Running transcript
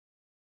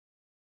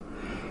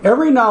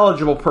Every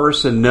knowledgeable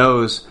person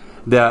knows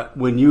that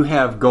when you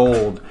have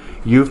gold,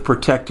 you've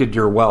protected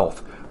your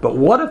wealth. But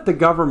what if the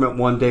government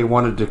one day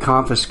wanted to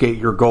confiscate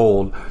your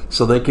gold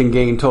so they can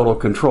gain total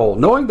control,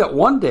 knowing that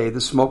one day the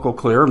smoke will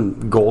clear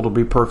and gold will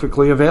be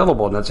perfectly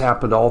available, and that's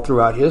happened all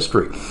throughout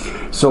history.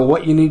 So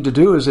what you need to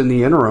do is, in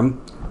the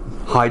interim,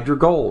 hide your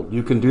gold.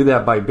 You can do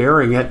that by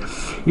burying it.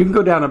 You can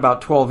go down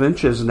about 12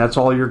 inches, and that's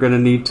all you're going to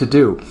need to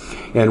do.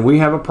 And we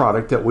have a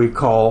product that we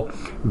call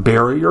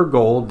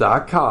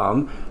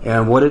buryyourgold.com,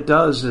 and what it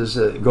does is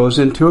it goes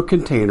into a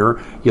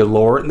container. You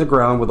lower it in the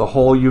ground with a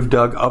hole you've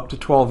dug up to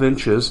 12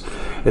 inches.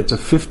 It's a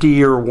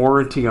 50-year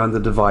warranty on the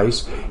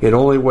device. It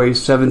only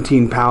weighs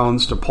 17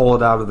 pounds to pull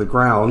it out of the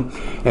ground,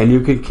 and you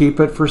can keep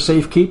it for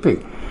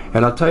safekeeping.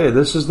 And I'll tell you,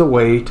 this is the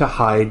way to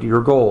hide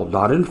your gold,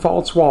 not in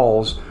false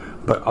walls,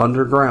 but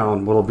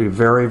underground. Will be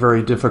very,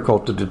 very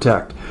difficult to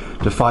detect.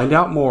 To find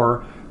out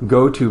more,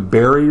 go to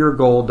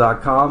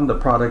buryyourgold.com. The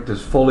product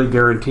is fully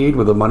guaranteed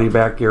with a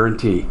money-back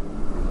guarantee.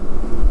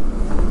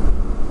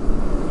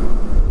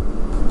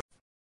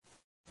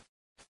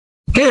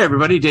 Hey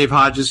everybody, Dave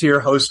Hodges here,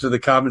 host of the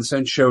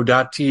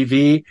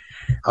CommonSenseShow.tv.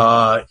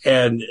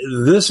 And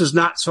this is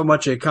not so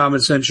much a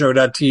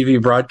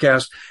CommonSenseShow.tv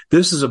broadcast.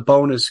 This is a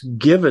bonus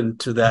given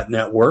to that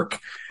network.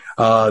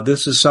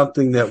 This is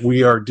something that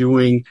we are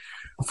doing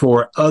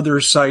for other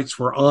sites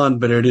we're on,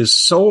 but it is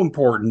so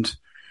important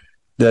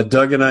that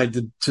Doug and I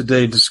did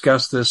today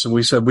discuss this, and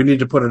we said we need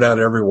to put it out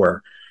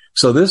everywhere.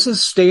 So this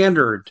is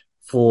standard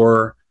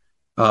for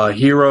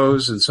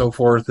heroes and so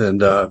forth,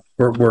 and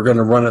we're going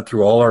to run it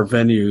through all our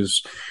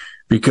venues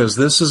because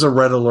this is a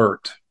red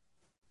alert.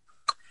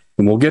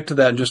 And we'll get to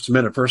that in just a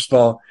minute. First of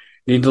all,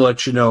 I need to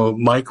let you know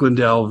Mike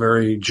Lindell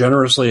very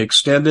generously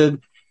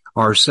extended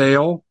our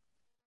sale,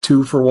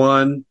 2 for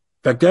 1. In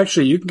fact,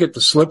 actually, you can get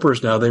the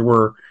slippers now. They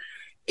were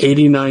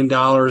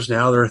 $89.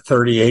 Now they're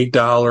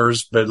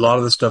 $38, but a lot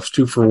of the stuff's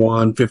 2 for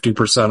 1,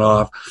 50%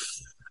 off.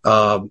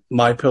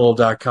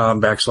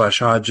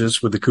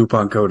 MyPillow.com/Hodges with the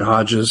coupon code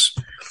Hodges.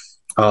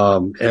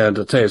 And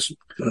I'll tell you, it's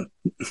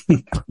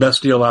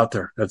best deal out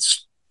there.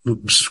 That's,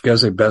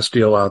 guys, the best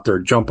deal out there.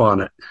 Jump on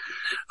it.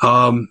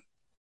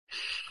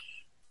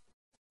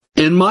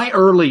 In my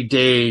early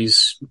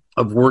days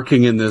of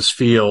working in this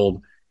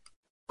field,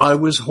 I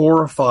was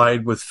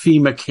horrified with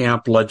FEMA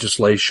camp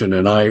legislation,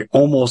 and I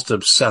almost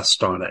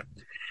obsessed on it.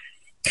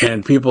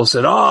 And people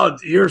said, oh,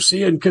 you're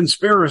seeing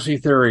conspiracy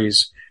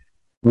theories.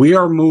 We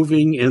are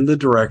moving in the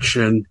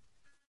direction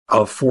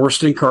of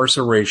forced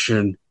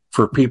incarceration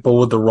for people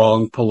with the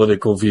wrong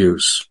political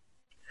views.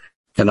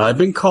 And I've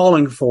been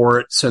calling for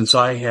it since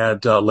I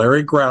had the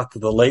late Larry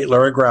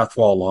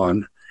Grathwohl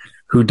on,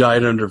 who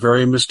died under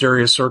very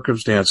mysterious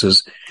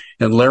circumstances.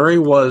 And Larry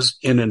was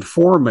an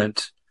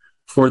informant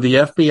for the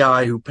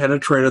FBI who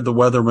penetrated the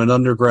Weatherman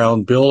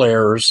Underground, Bill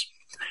Ayers.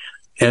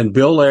 And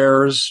Bill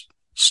Ayers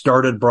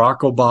started Barack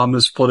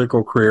Obama's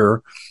political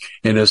career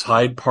in his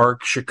Hyde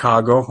Park,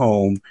 Chicago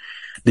home.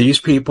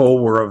 These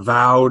people were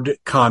avowed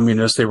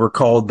communists. They were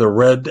called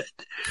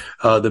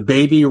the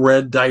baby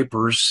red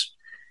diapers.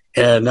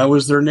 And that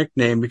was their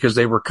nickname because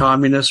they were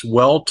communists,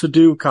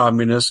 well-to-do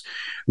communists.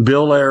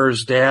 Bill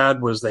Ayers'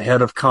 dad was the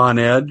head of Con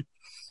Ed,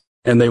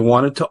 and they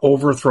wanted to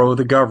overthrow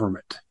the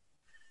government.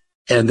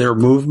 And their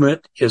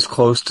movement is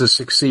close to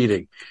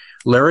succeeding.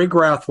 Larry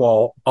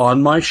Grathwohl,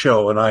 on my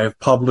show, and I have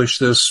published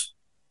this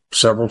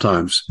several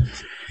times,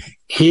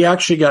 he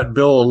actually got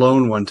Bill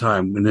alone one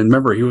time. And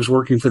remember, he was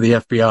working for the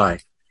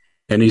FBI.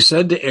 And he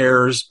said to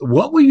Ayers,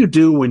 what will you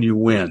do when you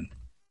win?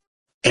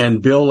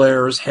 And Bill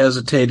Ayers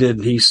hesitated,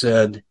 and he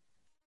said,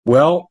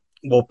 well,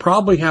 we'll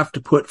probably have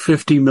to put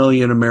 50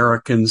 million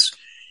Americans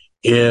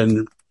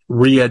in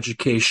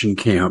re-education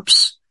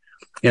camps,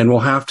 and we'll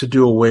have to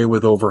do away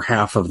with over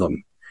half of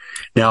them.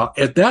 Now,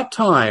 at that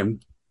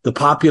time, the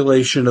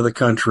population of the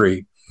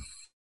country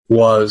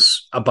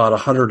was about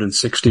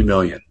 160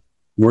 million.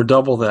 We're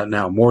double that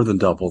now, more than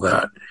double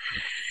that.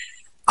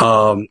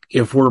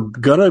 If we're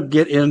going to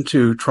get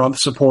into Trump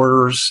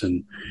supporters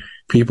and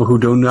people who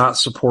do not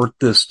support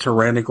this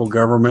tyrannical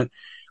government,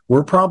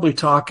 we're probably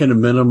talking a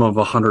minimum of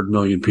 100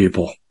 million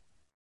people.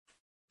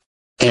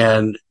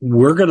 And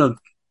we're going to,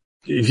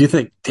 if you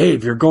think,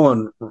 Dave, you're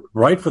going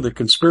right for the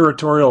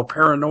conspiratorial,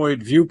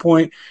 paranoid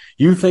viewpoint,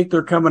 you think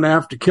they're coming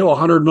after kill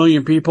 100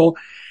 million people.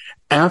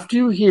 After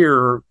you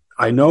hear,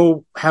 I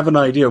have an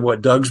idea of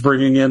what Doug's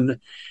bringing in.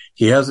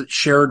 He hasn't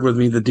shared with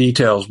me the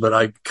details, but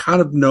I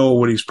kind of know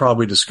what he's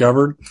probably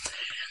discovered.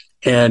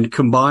 And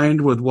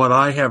combined with what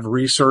I have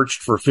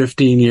researched for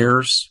 15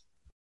 years,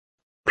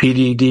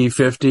 PDD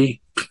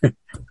 50,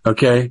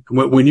 okay,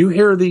 when you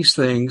hear these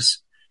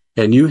things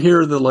and you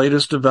hear the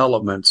latest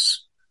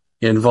developments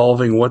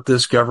involving what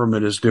this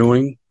government is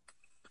doing,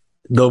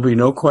 there'll be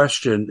no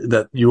question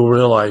that you will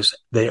realize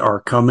they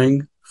are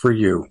coming for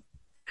you.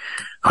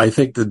 I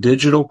think the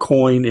digital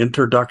coin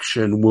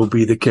introduction will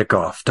be the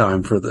kickoff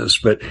time for this,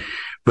 but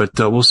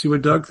we'll see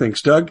what Doug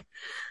thinks. Doug,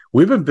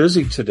 we've been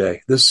busy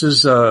today. This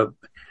is a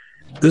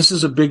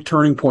big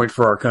turning point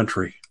for our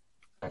country.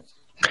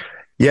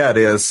 Yeah, it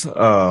is.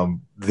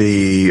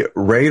 The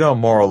raid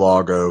on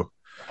Mar-a-Lago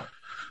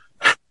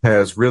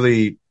has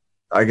really,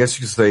 I guess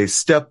you could say,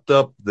 stepped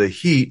up the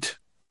heat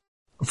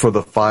for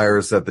the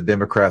fires that the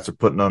Democrats are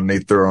putting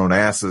underneath their own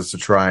asses to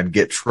try and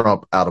get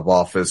Trump out of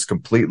office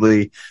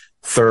completely,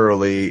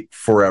 thoroughly,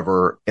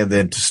 forever, and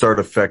then to start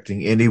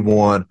affecting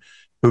anyone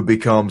who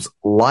becomes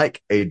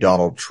like a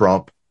Donald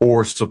Trump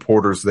or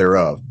supporters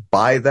thereof.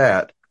 By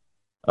that,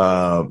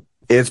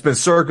 it's been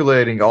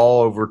circulating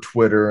all over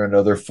Twitter and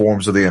other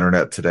forms of the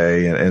internet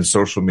today and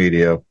social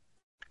media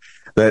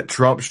that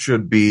Trump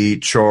should be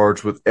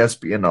charged with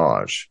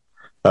espionage,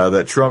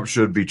 that Trump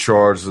should be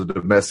charged as a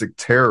domestic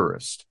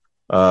terrorist,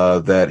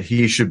 that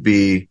he should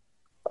be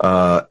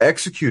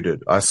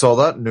executed. I saw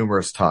that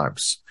numerous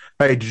times.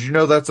 Hey, did you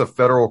know that's a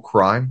federal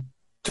crime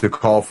to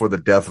call for the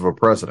death of a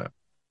president?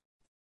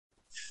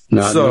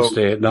 Not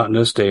in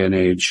this day and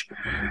age.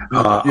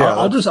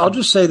 I'll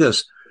just say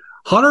this.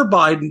 Hunter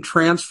Biden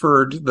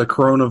transferred the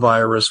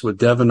coronavirus with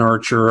Devon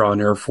Archer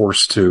on Air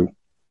Force Two,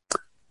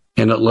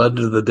 and it led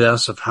to the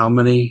deaths of how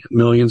many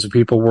millions of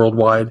people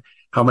worldwide?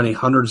 How many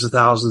hundreds of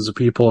thousands of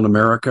people in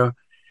America?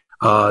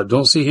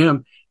 Don't see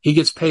him. He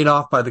gets paid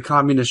off by the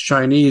communist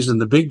Chinese,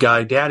 and the big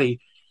guy, Daddy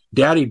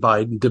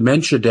Biden,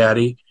 Dementia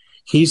Daddy,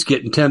 he's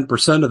getting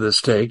 10% of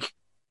this take.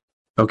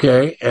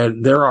 Okay.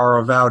 And they're our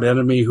avowed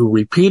enemy who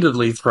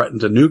repeatedly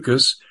threatened to nuke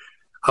us.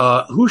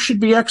 Who should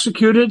be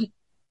executed?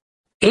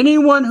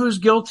 Anyone who's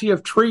guilty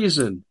of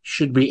treason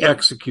should be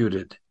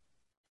executed.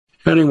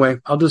 Anyway,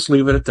 I'll just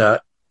leave it at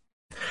that.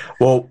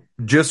 Well,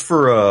 just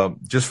for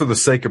the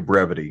sake of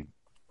brevity,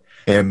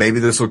 and maybe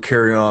this will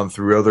carry on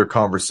through other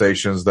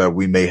conversations that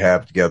we may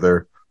have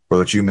together or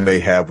that you may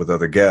have with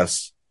other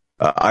guests,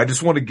 I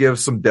just want to give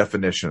some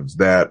definitions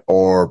that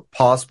are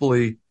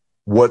possibly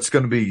what's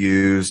going to be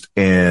used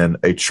in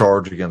a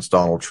charge against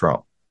Donald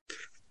Trump.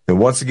 And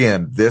once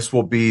again, this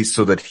will be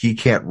so that he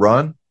can't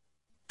run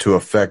to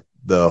affect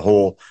the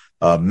whole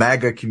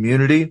MAGA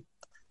community.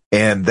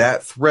 And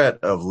that threat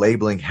of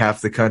labeling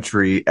half the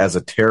country as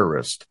a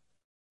terrorist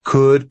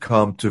could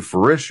come to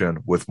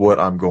fruition with what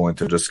I'm going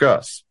to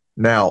discuss.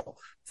 Now,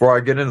 before I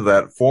get into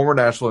that, former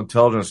National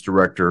Intelligence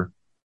Director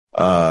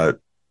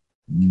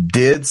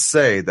did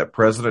say that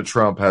President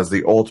Trump has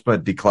the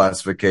ultimate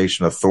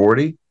declassification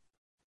authority,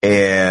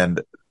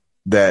 and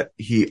that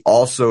he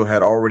also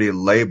had already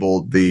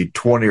labeled the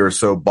 20 or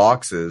so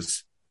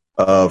boxes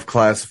of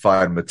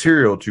classified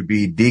material to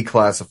be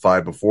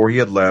declassified before he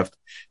had left.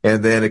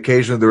 And then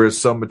occasionally there is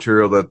some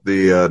material that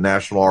the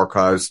National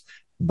Archives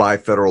by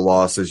federal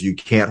law says you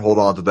can't hold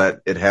on to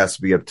that. It has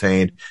to be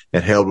obtained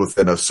and held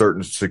within a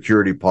certain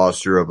security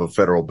posture of a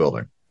federal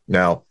building.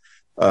 Now,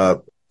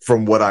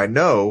 from what I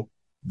know,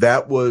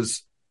 that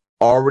was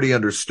already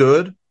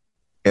understood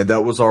and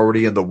that was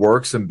already in the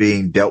works and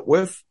being dealt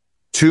with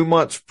 2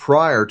 months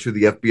prior to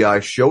the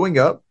FBI showing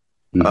up.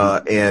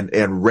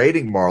 And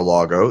raiding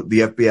Mar-a-Lago. The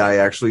FBI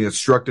actually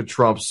instructed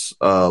Trump's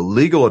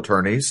legal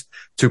attorneys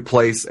to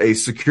place a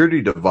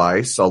security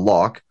device, a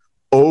lock,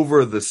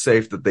 over the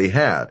safe that they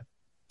had.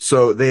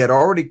 So they had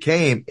already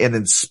came and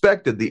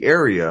inspected the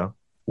area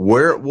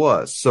where it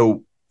was.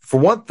 So for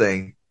one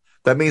thing,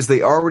 that means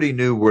they already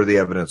knew where the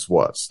evidence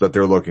was that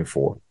they're looking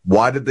for.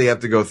 Why did they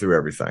have to go through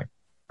everything?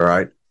 All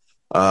right.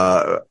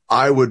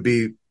 I would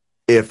be,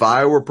 if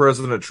I were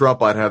President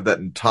Trump, I'd have that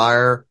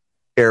entire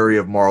area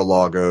of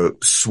Mar-a-Lago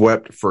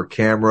swept for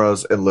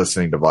cameras and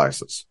listening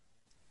devices.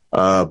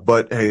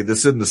 But hey, this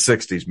is in the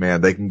 60s,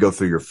 man. They can go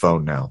through your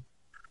phone now.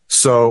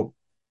 So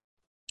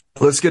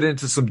let's get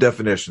into some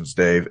definitions,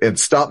 Dave, and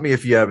stop me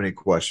if you have any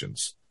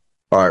questions.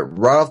 All right.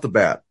 Right off the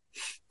bat,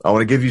 I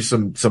want to give you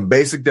some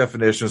basic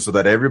definitions so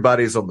that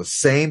everybody's on the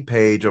same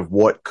page of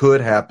what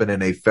could happen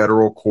in a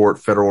federal court,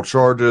 federal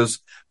charges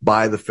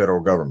by the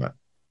federal government.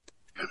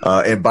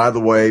 And by the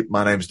way,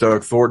 my name's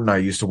Doug Thornton. I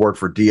used to work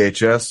for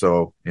DHS,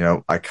 so,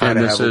 I kind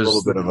of have a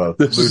little bit of a...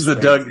 This is the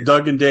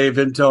Doug and Dave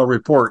Intel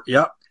Report.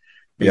 Yep,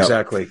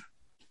 exactly. Yep.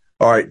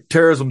 All right,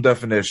 terrorism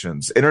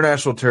definitions.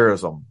 International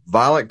terrorism,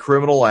 violent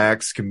criminal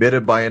acts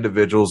committed by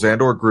individuals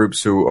and or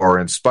groups who are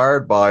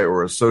inspired by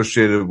or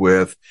associated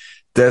with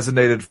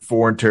designated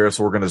foreign terrorist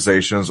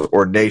organizations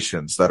or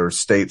nations that are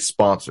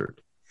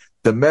state-sponsored.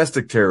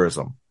 Domestic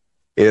terrorism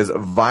is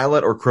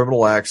violent or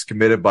criminal acts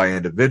committed by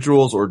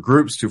individuals or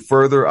groups to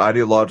further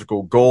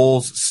ideological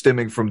goals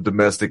stemming from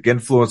domestic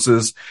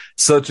influences,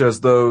 such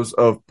as those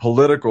of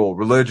political,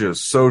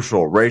 religious,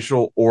 social,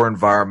 racial, or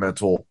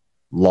environmental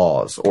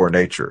laws or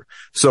nature.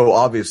 So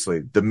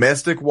obviously,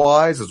 domestic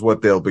wise is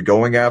what they'll be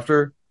going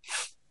after,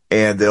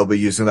 and they'll be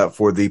using that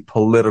for the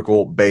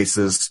political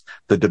basis,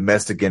 the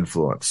domestic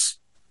influence.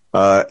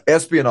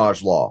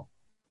 Espionage law.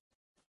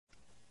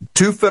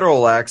 2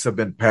 federal acts have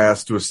been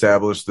passed to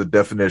establish the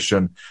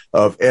definition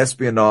of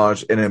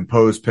espionage and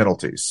impose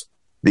penalties.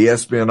 The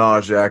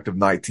Espionage Act of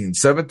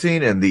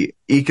 1917 and the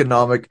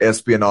Economic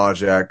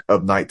Espionage Act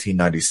of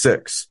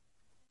 1996.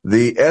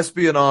 The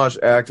Espionage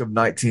Act of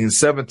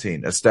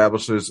 1917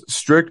 establishes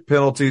strict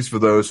penalties for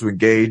those who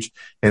engage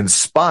in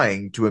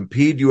spying to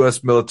impede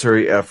U.S.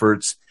 military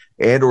efforts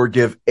and or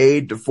give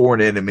aid to foreign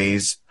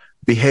enemies.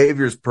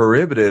 Behaviors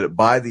prohibited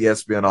by the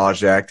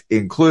Espionage Act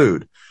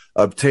include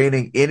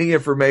obtaining any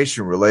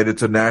information related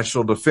to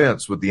national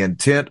defense with the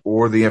intent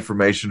or the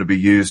information to be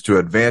used to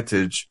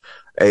advantage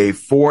a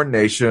foreign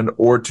nation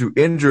or to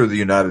injure the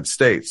United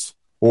States,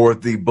 or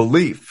the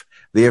belief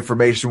the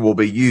information will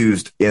be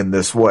used in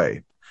this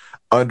way.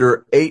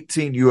 Under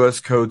 18 U.S.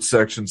 Code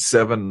Section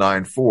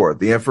 794,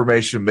 the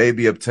information may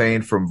be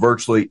obtained from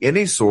virtually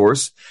any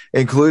source,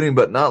 including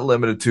but not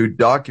limited to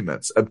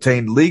documents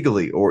obtained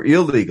legally or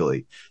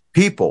illegally,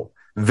 people,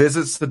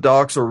 visits to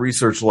docks or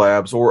research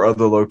labs or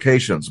other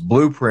locations,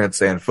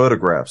 blueprints, and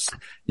photographs.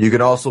 You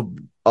can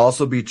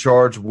also be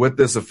charged with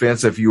this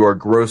offense if you are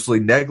grossly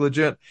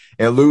negligent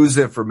and lose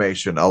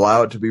information,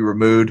 allow it to be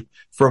removed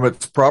from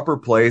its proper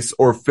place,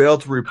 or fail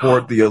to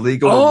report the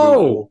illegal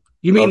removal.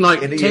 You mean like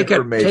take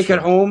it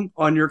home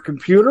on your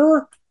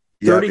computer?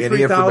 Yeah,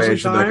 any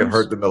information that can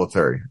hurt the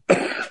military.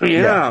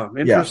 Yeah,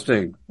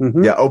 interesting. Yeah.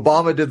 Mm-hmm. Yeah,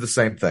 Obama did the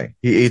same thing.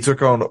 He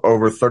took on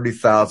over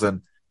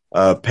 30,000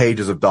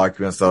 pages of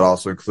documents that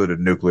also included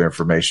nuclear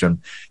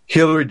information.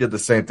 Hillary did the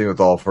same thing with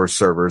all of her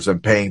servers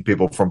and paying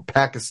people from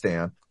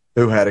Pakistan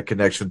who had a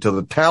connection to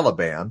the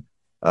Taliban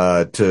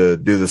to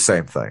do the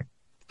same thing.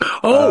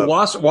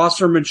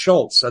 Wasserman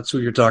Schultz. That's who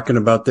you're talking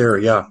about there.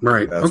 Yeah,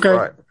 right. That's okay.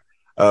 Right.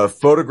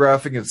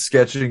 Photographing and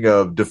sketching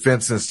of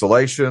defense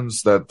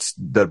installations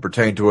that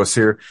pertain to us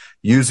here,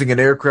 using an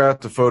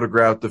aircraft to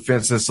photograph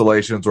defense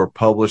installations, or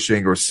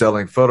publishing or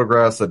selling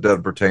photographs that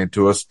doesn't pertain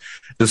to us.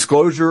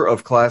 Disclosure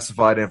of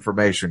classified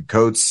information,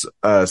 codes,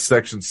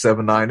 section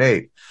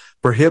 798,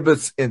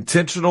 prohibits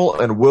intentional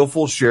and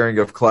willful sharing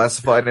of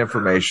classified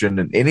information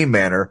in any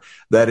manner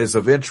that is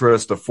of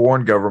interest to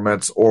foreign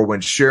governments, or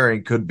when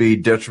sharing could be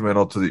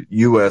detrimental to the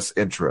U.S.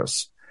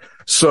 interests.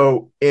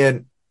 So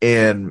in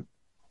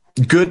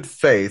good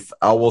faith,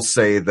 I will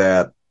say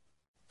that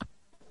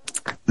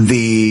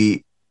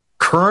the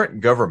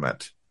current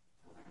government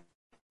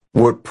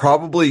would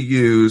probably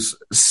use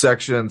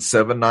Section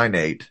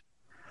 798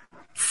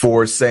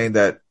 for saying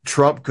that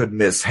Trump could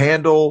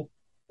mishandle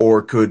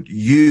or could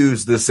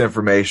use this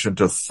information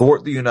to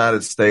thwart the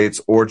United States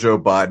or Joe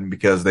Biden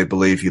because they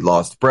believe he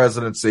lost the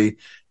presidency.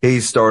 He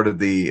started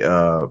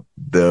the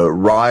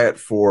riot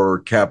for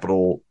the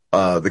Capitol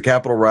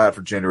riot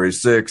for January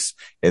 6th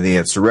and the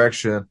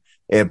insurrection,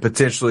 and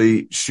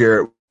potentially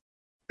share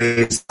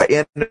it. By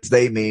enemies,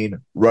 they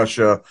mean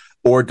Russia,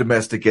 or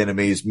domestic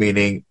enemies,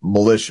 meaning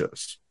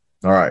militias.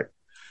 All right.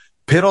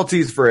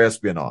 Penalties for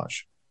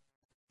espionage.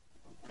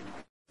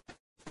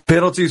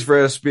 Penalties for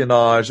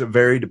espionage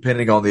vary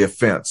depending on the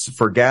offense.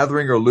 For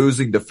gathering or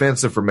losing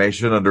defense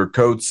information under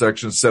Code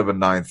Section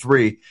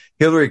 793,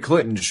 Hillary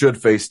Clinton should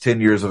face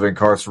 10 years of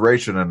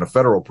incarceration in a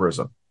federal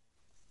prison.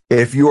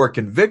 If you are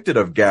convicted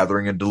of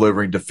gathering and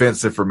delivering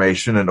defense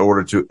information in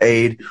order to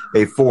aid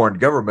a foreign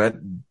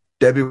government,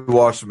 Debbie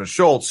Wasserman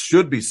Schultz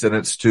should be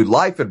sentenced to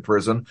life in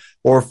prison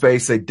or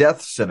face a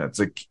death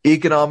sentence.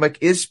 Economic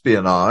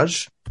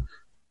espionage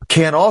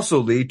can also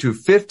lead to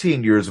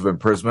 15 years of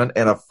imprisonment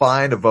and a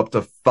fine of up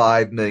to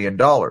 $5 million.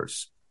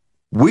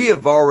 We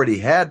have already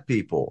had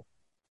people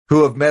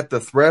who have met the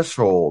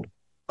threshold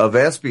of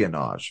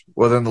espionage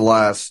within the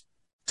last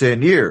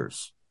 10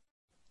 years.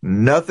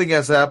 Nothing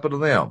has happened to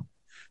them.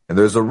 And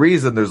there's a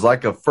reason. There's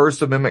like a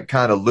First Amendment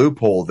kind of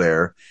loophole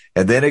there.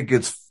 And then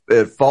it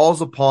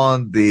falls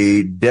upon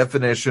the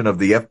definition of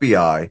the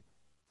FBI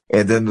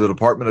and then the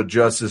Department of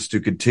Justice to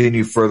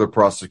continue further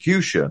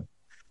prosecution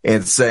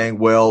and saying,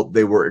 well,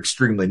 they were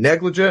extremely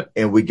negligent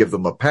and we give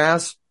them a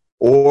pass,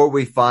 or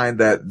we find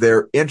that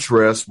their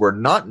interests were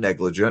not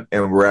negligent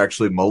and were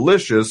actually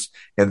malicious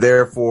and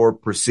therefore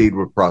proceed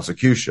with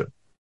prosecution.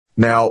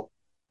 Now,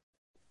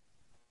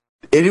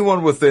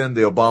 anyone within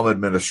the Obama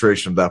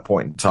administration at that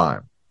point in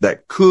time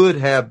that could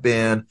have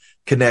been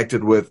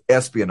connected with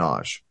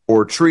espionage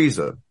or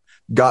treason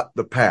got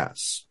the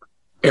pass.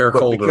 Eric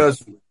Holder.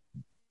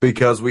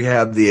 Because we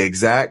have the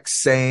exact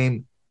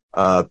same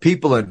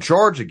people in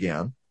charge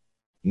again,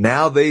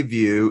 now they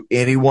view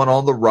anyone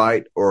on the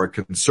right or a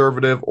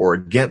conservative or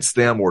against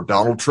them or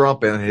Donald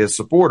Trump and his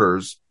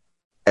supporters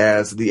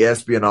as the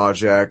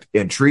Espionage Act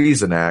and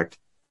Treason Act.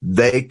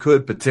 They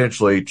could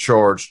potentially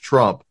charge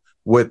Trump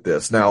with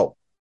this. Now,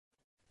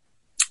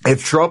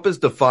 if Trump is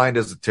defined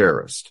as a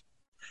terrorist,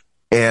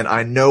 and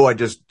I know I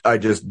just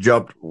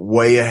jumped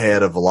way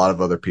ahead of a lot of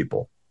other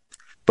people,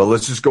 but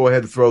let's just go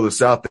ahead and throw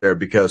this out there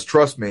because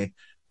trust me,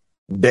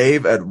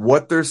 Dave, at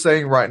what they're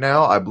saying right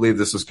now, I believe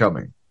this is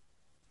coming.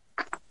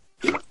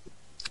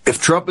 If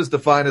Trump is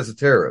defined as a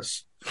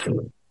terrorist,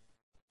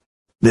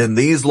 then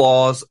these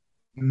laws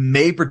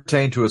may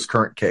pertain to his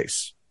current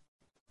case.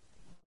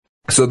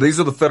 So these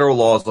are the federal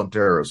laws on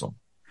terrorism.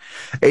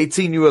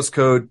 18 U.S.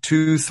 Code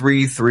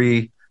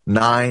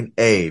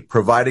 2339A,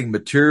 providing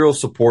material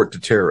support to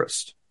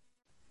terrorists.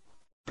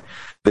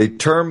 The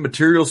term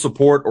material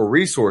support or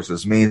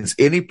resources means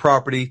any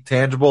property,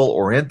 tangible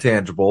or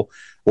intangible,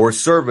 or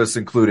service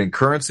including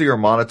currency or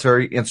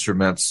monetary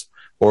instruments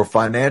or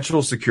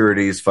financial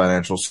securities,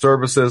 financial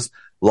services,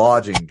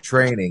 lodging,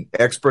 training,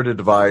 expert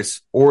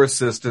advice or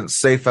assistance,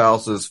 safe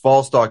houses,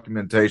 false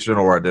documentation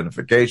or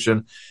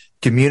identification,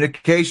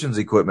 communications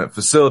equipment,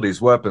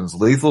 facilities, weapons,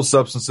 lethal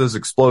substances,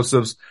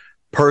 explosives,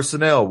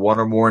 personnel, one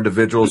or more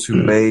individuals who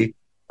may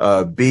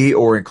be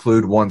or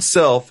include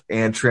oneself,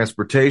 and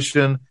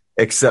transportation,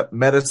 except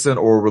medicine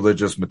or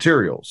religious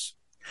materials.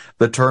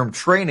 The term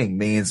training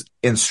means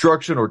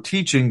instruction or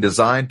teaching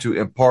designed to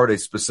impart a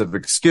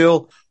specific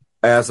skill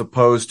as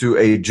opposed to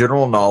a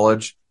general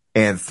knowledge.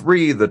 And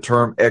 3, the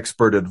term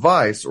expert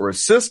advice or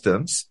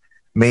assistance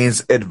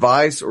means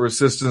advice or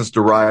assistance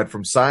derived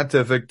from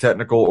scientific,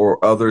 technical,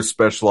 or other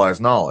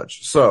specialized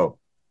knowledge. So,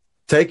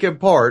 take in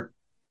part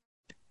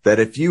that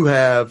if you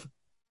have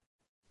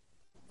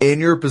in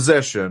your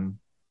possession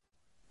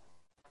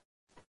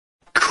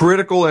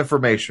critical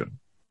information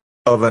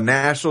of a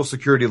national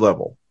security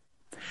level,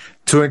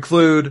 to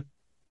include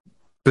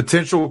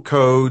potential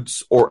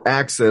codes or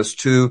access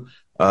to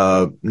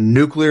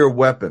nuclear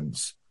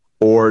weapons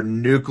or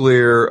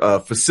nuclear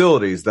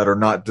facilities that are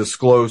not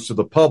disclosed to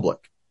the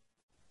public,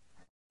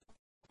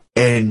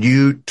 and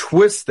you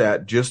twist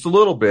that just a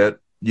little bit,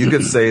 you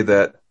could say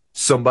that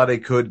somebody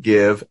could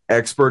give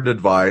expert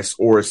advice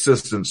or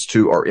assistance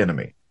to our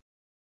enemy.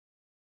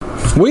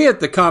 We at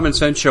the Common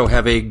Sense Show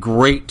have a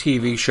great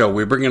TV show.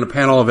 We bring in a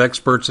panel of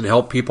experts and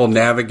help people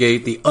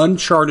navigate the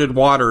uncharted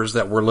waters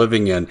that we're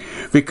living in.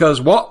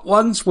 Because what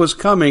once was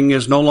coming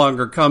is no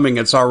longer coming.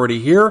 It's already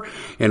here,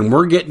 and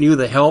we're getting you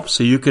the help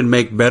so you can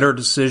make better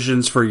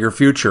decisions for your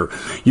future.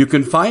 You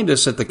can find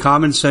us at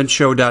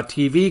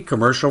thecommonsenseshow.tv,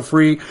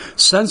 commercial-free,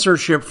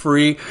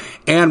 censorship-free,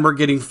 and we're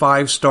getting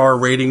 5-star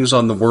ratings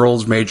on the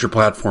world's major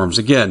platforms.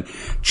 Again,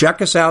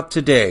 check us out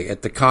today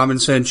at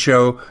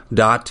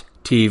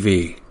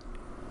thecommonsenseshow.tv.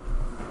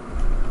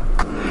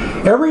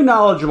 Every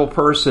knowledgeable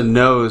person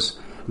knows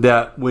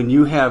that when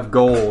you have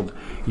gold,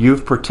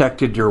 you've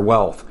protected your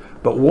wealth.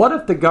 But what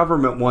if the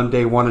government one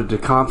day wanted to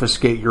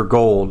confiscate your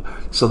gold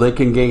so they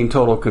can gain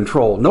total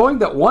control, knowing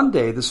that one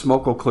day the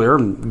smoke will clear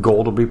and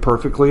gold will be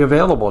perfectly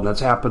available, and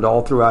that's happened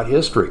all throughout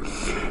history.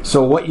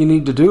 So what you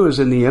need to do is,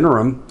 in the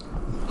interim,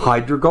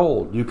 hide your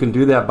gold. You can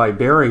do that by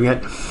burying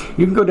it.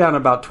 You can go down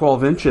about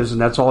 12 inches, and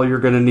that's all you're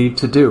going to need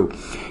to do.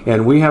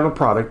 And we have a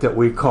product that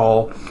we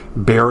call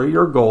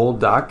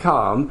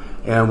buryyourgold.com,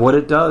 and what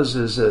it does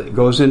is it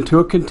goes into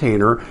a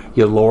container.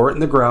 You lower it in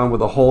the ground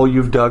with a hole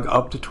you've dug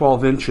up to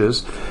 12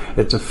 inches.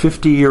 It's a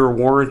 50-year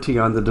warranty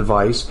on the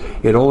device.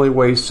 It only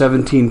weighs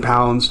 17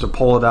 pounds to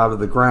pull it out of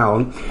the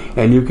ground,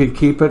 and you can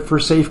keep it for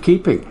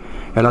safekeeping.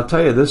 And I'll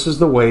tell you, this is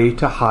the way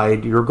to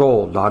hide your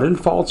gold. Not in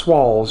false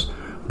walls,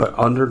 but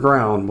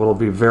underground will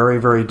be very,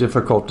 very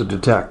difficult to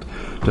detect.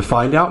 To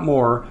find out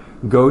more,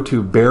 go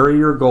to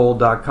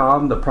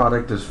buryyourgold.com. The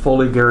product is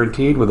fully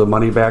guaranteed with a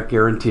money-back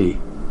guarantee.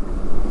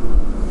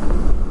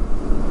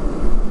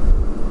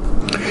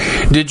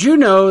 Did you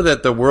know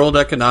that the World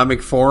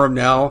Economic Forum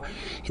now,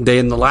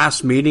 in the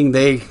last meeting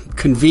they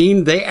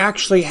convened, they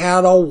actually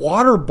had a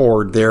water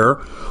board there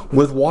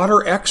with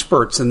water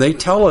experts, and they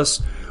tell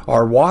us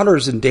our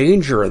water's in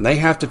danger and they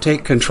have to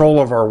take control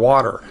of our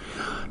water.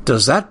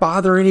 Does that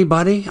bother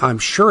anybody? I'm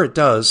sure it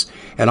does.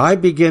 And I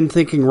begin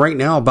thinking right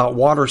now about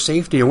water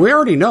safety. And we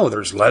already know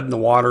there's lead in the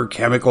water,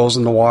 chemicals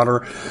in the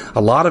water.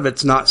 A lot of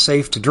it's not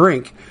safe to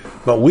drink.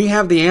 But we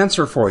have the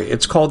answer for you.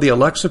 It's called the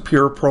Alexa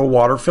Pure Pro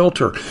Water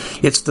Filter.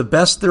 It's the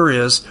best there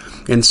is,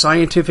 and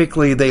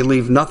scientifically they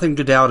leave nothing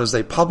to doubt as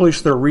they publish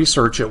their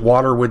research at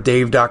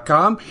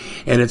waterwithdave.com,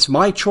 and it's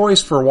my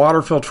choice for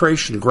water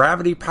filtration.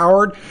 Gravity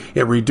powered,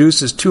 it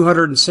reduces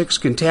 206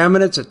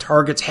 contaminants, it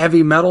targets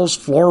heavy metals,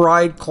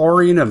 fluoride,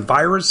 chlorine, and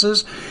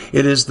viruses.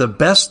 It is the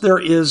best there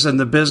is in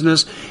the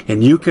business,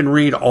 and you can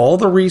read all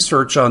the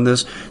research on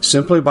this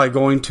simply by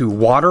going to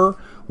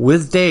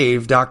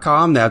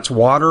waterwithdave.com. That's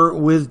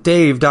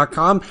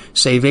waterwithdave.com.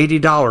 Save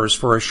 $80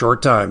 for a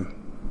short time.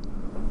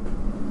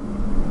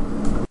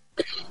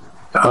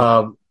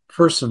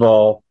 First of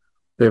all,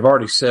 they've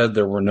already said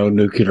there were no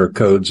nuclear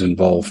codes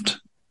involved.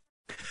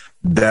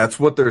 That's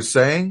what they're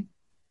saying,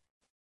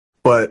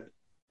 but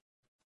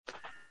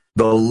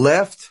the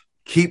left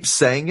keeps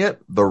saying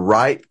it, the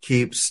right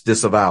keeps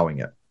disavowing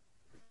it.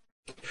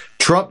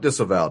 Trump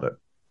disavowed it.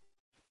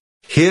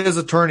 His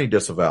attorney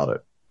disavowed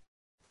it.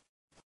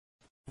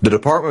 The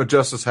Department of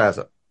Justice has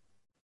it.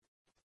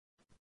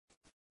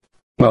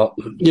 Well,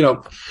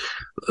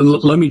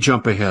 let me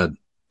jump ahead.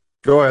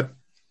 Go ahead.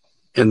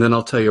 And then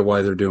I'll tell you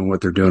why they're doing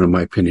what they're doing, in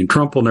my opinion.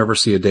 Trump will never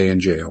see a day in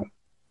jail.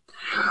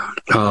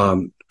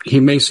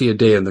 He may see a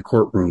day in the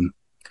courtroom,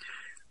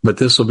 but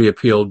this will be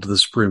appealed to the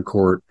Supreme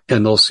Court,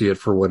 and they'll see it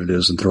for what it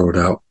is and throw it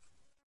out.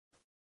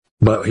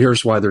 But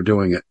here's why they're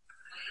doing it.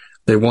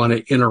 They want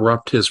to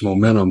interrupt his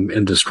momentum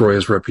and destroy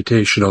his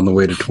reputation on the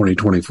way to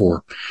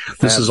 2024.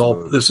 This is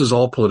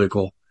all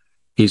political.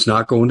 He's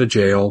not going to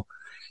jail.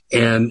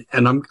 And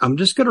I'm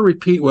just going to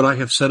repeat what I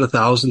have said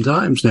 1,000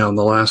 times now in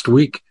the last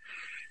week.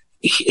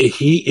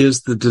 He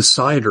is the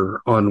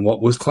decider on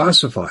what was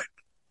classified.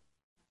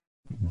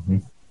 Mm-hmm.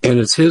 And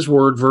it's his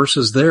word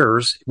versus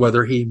theirs,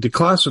 whether he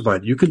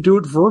declassified. You can do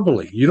it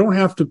verbally. You don't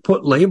have to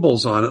put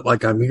labels on it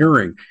like I'm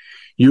hearing.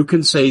 You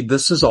can say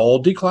this is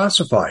all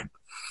declassified.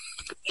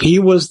 He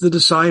was the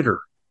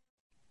decider.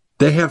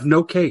 They have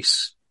no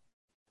case,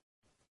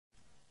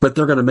 but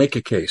they're going to make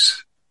a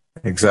case.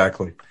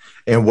 Exactly.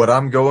 And what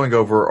I'm going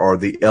over are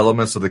the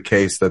elements of the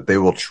case that they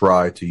will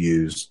try to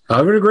use.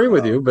 I would agree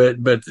with you,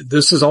 but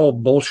this is all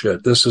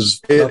bullshit. This is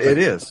it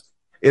is.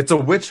 It's a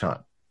witch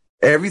hunt.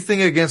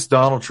 Everything against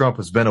Donald Trump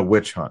has been a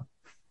witch hunt.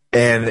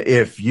 And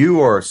if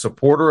you are a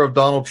supporter of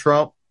Donald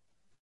Trump,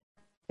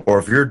 or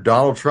if you're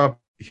Donald Trump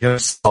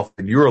himself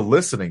and you are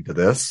listening to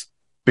this,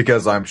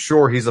 because I'm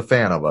sure he's a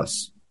fan of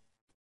us,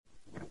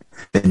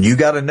 then you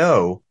got to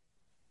know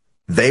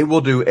they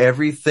will do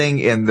everything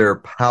in their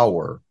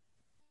power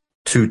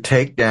to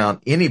take down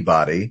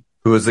anybody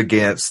who is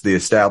against the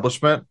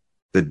establishment,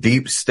 the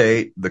deep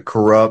state, the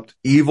corrupt,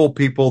 evil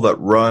people that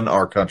run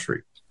our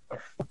country.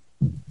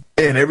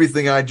 And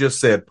everything I just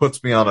said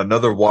puts me on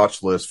another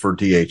watch list for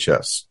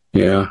DHS.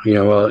 Yeah.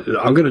 Well,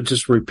 I'm going to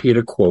just repeat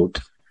a quote,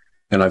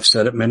 and I've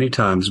said it many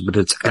times, but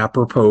it's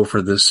apropos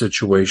for this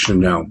situation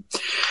now.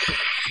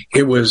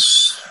 It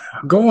was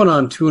going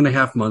on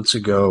 2.5 months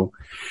ago.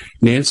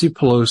 Nancy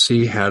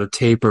Pelosi had a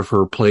tape of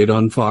her played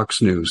on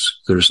Fox News.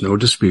 There's no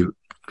dispute.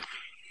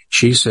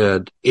 She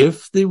said,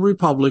 if the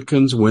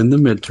Republicans win the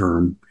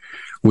midterm,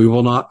 we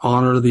will not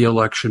honor the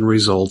election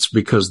results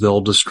because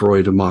they'll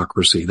destroy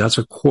democracy. That's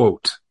a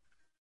quote.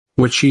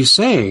 What she's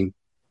saying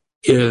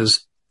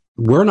is,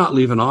 we're not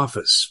leaving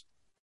office.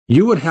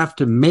 You would have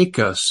to make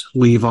us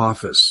leave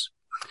office.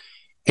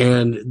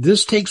 And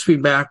this takes me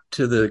back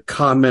to the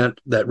comment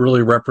that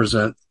really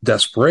represents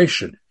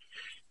desperation.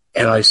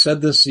 And I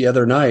said this the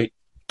other night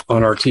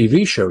on our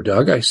TV show,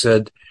 Doug. I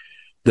said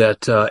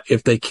that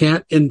if they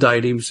can't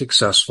indict him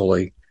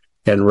successfully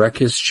and wreck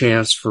his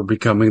chance for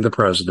becoming the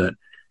president,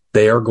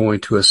 they are going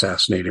to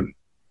assassinate him.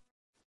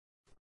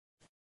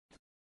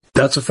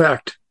 That's a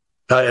fact.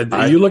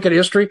 You look at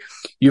history,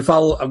 you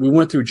follow, we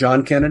went through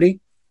John Kennedy.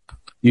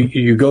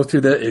 You go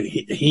through that.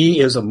 He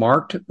is a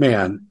marked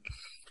man.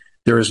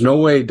 There is no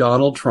way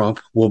Donald Trump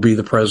will be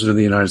the president of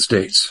the United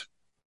States.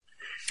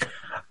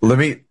 Let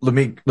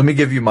me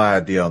give you my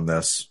idea on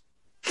this.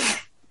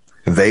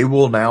 They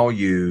will now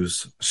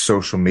use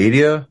social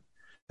media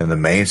and the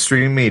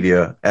mainstream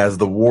media as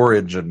the war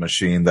engine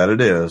machine that it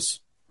is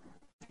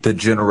to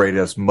generate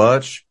as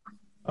much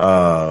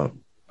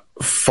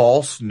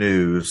false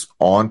news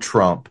on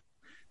Trump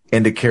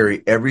and to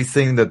carry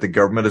everything that the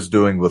government is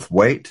doing with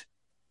weight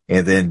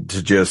and then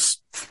to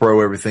just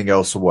throw everything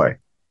else away.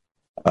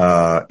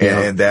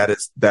 And that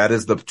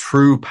is the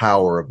true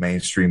power of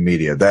mainstream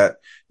media.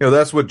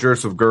 That's what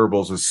Joseph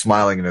Goebbels is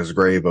smiling in his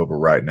grave over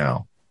right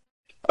now.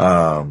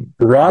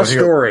 Raw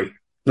story.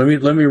 Let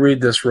me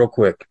read this real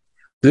quick.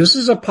 This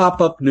is a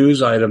pop-up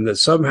news item that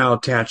somehow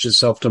attaches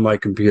itself to my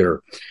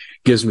computer.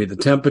 Gives me the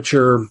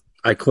temperature.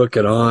 I click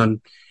it on.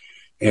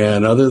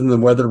 And other than the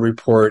weather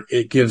report,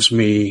 it gives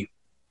me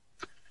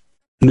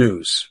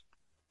news.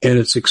 And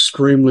it's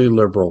extremely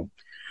liberal.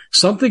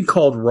 Something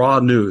called raw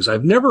news.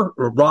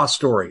 Raw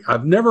story.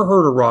 I've never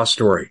heard a raw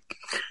story.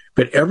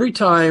 But every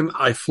time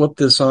I flip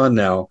this on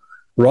now,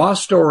 raw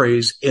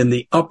stories in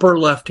the upper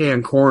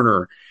left-hand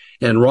corner,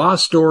 and raw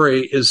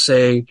story is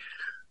saying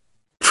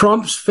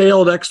Trump's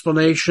failed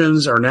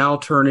explanations are now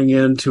turning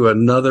into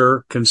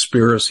another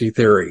conspiracy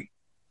theory.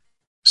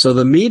 So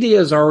the media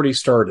has already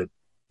started.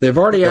 They've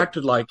already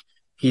acted like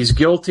he's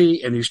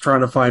guilty and he's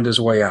trying to find his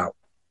way out.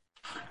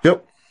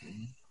 Yep.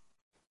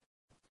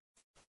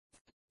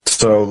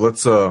 So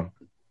let's, you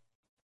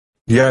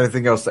got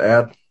anything else to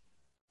add?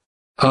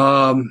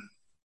 I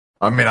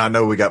mean, I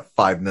know we got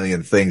 5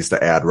 million things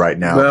to add right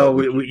now. Well,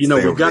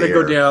 we've got to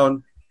go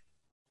down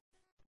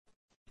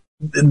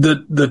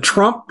the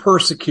Trump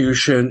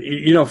persecution.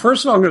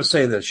 First of all, I'm going to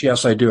say this.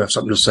 Yes, I do have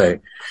something to say.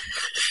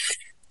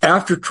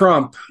 After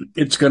Trump,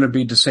 it's going to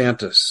be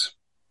DeSantis.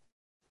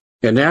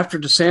 And after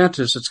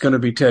DeSantis, it's going to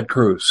be Ted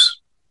Cruz.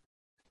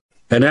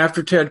 And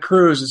after Ted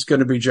Cruz, it's going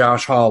to be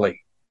Josh Hawley.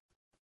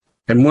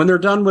 And when they're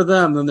done with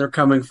them, then they're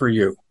coming for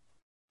you.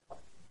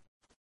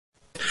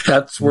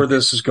 That's where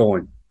this is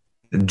going.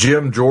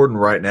 Jim Jordan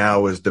right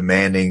now is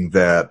demanding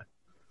that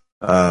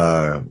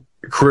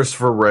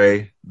Christopher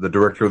Wray, the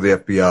director of the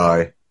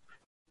FBI,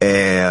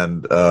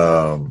 and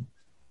I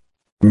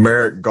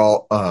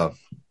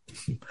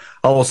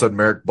almost said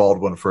Merrick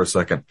Baldwin for a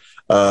second,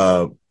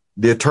 the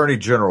Attorney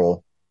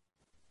General,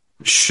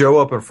 show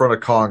up in front of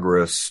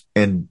Congress,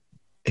 and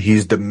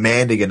he's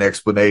demanding an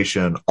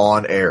explanation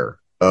on air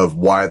of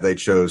why they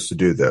chose to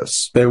do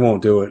this. They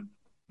won't do it.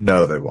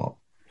 No, they won't.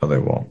 No, they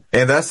won't.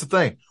 And that's the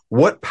thing.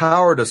 What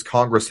power does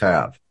Congress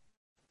have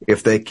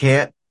if they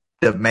can't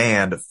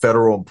demand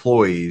federal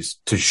employees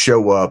to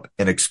show up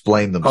and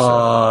explain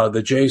themselves?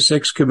 The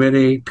J6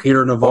 committee,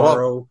 Peter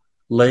Navarro,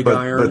 leg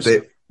irons.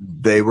 But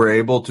they were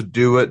able to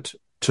do it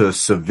to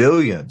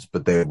civilians,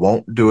 but they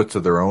won't do it to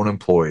their own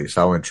employees.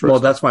 How interesting. Well,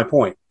 that's my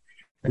point.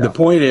 Yeah. The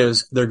point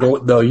is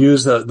they'll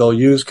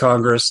use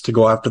Congress to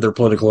go after their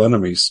political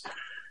enemies,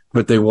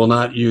 but they will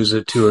not use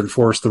it to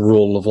enforce the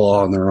rule of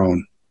law on their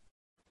own.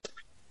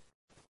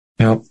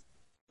 Yep.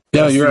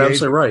 Yeah, you're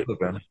absolutely right.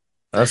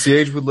 That's the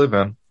age we live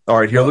in. All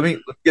right, here, let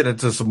me get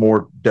into some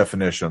more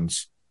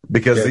definitions.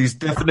 because these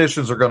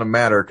definitions are going to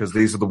matter because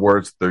these are the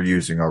words they're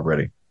using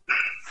already.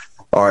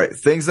 All right.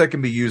 Things that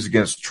can be used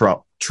against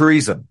Trump.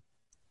 Treason.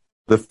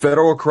 The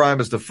federal crime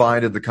is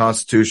defined in the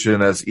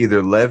Constitution as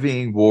either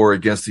levying war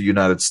against the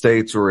United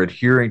States or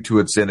adhering to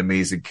its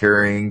enemies and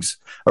carries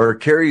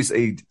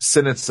a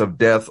sentence of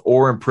death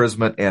or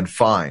imprisonment and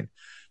fine.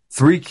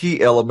 3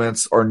 key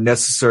elements are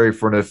necessary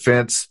for an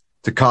offense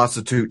to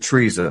constitute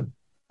treason: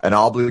 an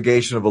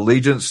obligation of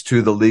allegiance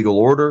to the legal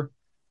order,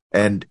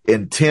 and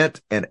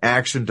intent and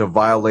action to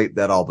violate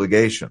that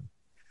obligation.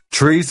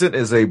 Treason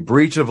is a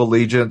breach of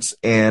allegiance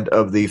and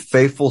of the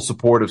faithful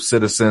support of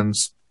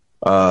citizens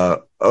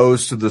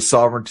owes to the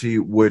sovereignty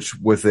which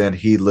within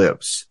he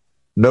lives.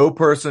 No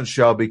person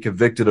shall be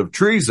convicted of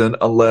treason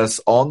unless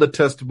on the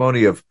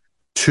testimony of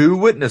 2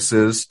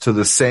 witnesses to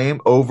the same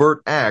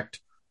overt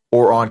act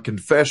or on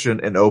confession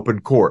in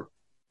open court.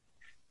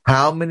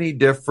 How many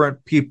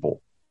different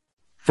people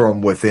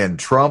from within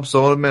Trump's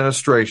own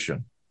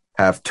administration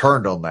have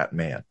turned on that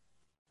man?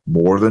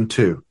 More than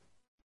 2.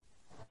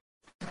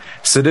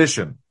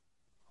 Sedition.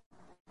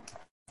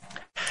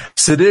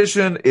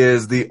 Sedition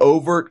is the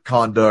overt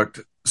conduct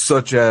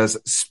such as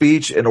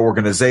speech and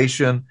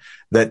organization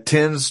that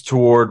tends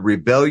toward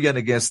rebellion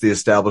against the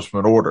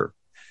establishment order.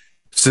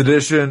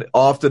 Sedition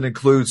often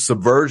includes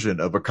subversion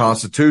of a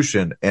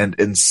constitution and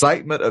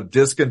incitement of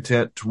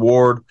discontent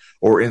toward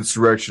or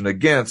insurrection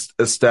against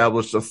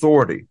established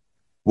authority.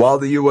 While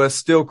the U.S.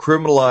 still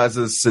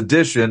criminalizes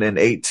sedition in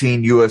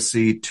 18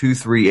 U.S.C.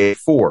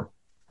 2384,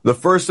 the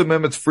First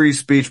Amendment's free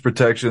speech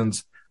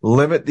protections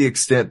limit the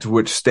extent to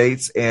which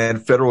states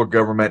and federal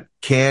government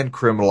can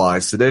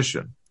criminalize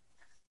sedition.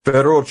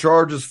 Federal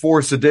charges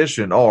for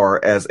sedition are,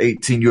 as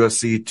 18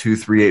 U.S.C.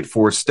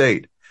 2384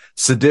 state,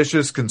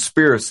 seditious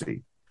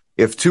conspiracy.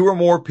 If 2 or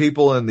more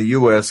people in the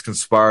U.S.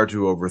 conspire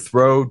to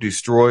overthrow,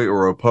 destroy,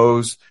 or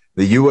oppose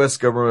the U.S.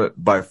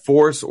 government by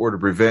force or to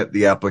prevent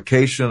the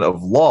application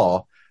of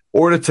law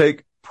or to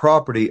take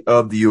property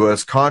of the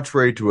U.S.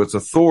 contrary to its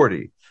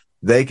authority,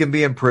 they can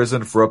be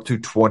imprisoned for up to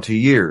 20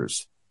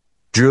 years.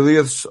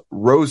 Julius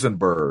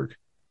Rosenberg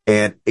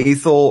and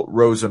Ethel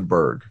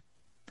Rosenberg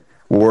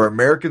were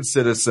American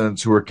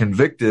citizens who were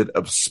convicted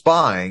of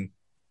spying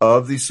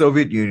of the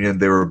Soviet Union.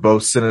 They were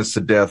both sentenced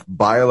to death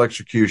by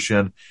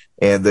electrocution,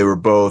 and they were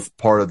both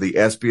part of the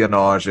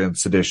espionage and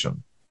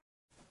sedition.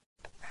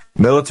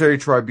 Military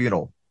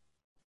tribunal.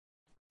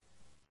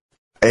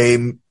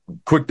 A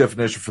quick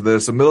definition for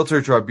this. A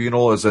military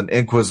tribunal is an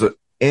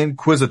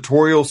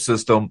inquisitorial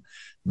system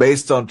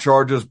based on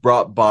charges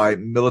brought by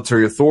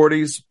military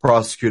authorities,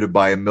 prosecuted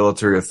by a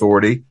military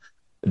authority,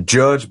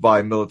 judged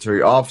by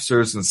military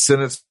officers, and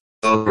sentenced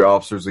military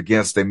officers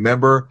against a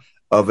member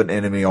of an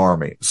enemy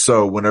army.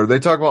 So whenever they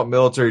talk about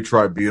military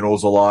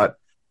tribunals a lot,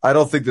 I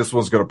don't think this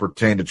one's going to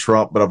pertain to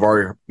Trump, but I've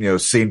already,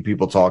 seen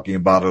people talking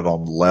about it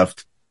on the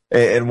left.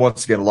 And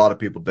once again, a lot of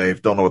people,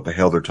 Dave, don't know what the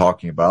hell they're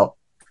talking about.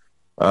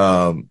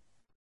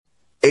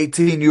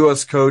 18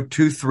 U.S. Code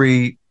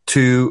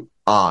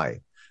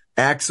 232I,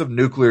 acts of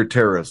nuclear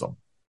terrorism.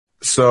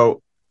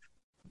 So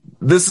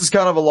this is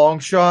kind of a long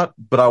shot,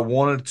 but I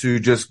wanted to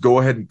just go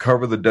ahead and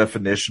cover the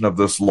definition of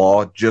this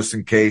law just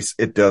in case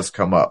it does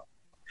come up.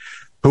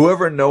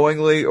 Whoever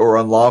knowingly or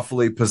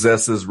unlawfully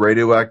possesses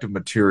radioactive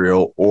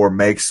material or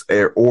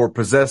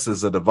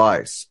possesses a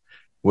device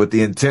with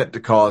the intent to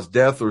cause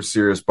death or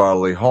serious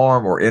bodily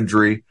harm or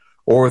injury,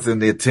 or with the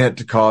intent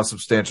to cause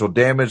substantial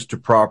damage to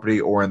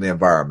property or in the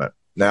environment.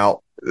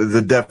 Now,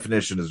 the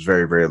definition is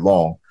very, very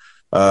long.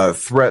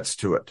 Threats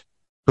to it.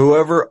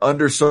 Whoever,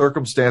 under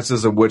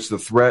circumstances in which the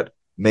threat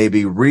may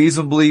be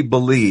reasonably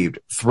believed,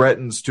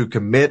 threatens to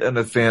commit an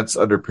offense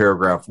under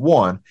paragraph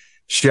 1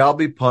 shall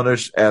be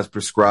punished as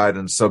prescribed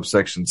in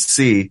subsection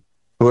C.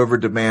 Whoever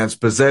demands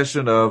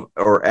possession of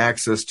or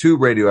access to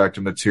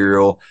radioactive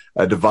material,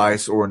 a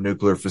device, or a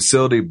nuclear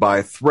facility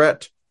by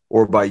threat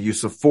or by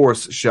use of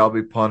force shall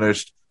be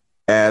punished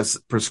as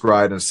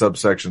prescribed in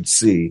subsection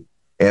C.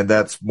 And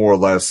that's more or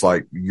less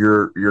like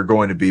you're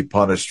going to be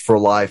punished for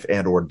life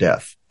and or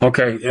death.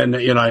 Okay, and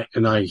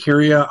I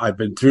hear you. I've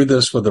been through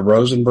this with the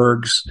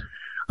Rosenbergs.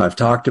 I've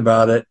talked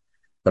about it,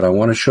 but I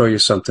want to show you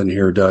something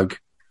here, Doug.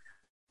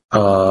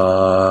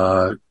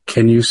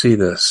 Can you see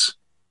this?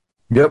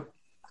 Yep.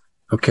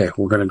 Okay,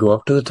 we're going to go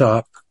up to the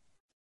top.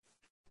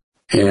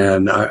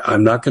 And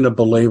I'm not going to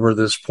belabor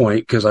this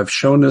point because I've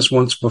shown this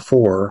once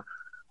before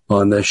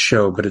on this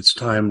show, but it's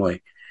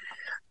timely.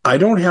 I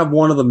don't have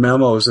one of the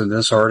memos in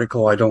this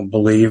article, I don't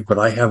believe, but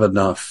I have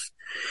enough.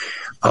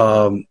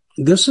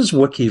 This is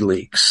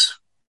WikiLeaks.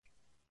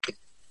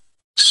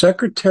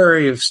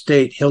 Secretary of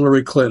State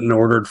Hillary Clinton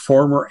ordered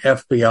former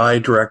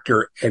FBI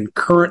director and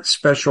current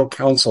special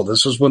counsel,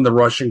 this is when the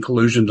Russian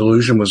collusion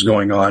delusion was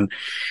going on,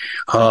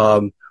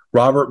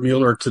 Robert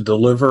Mueller, to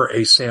deliver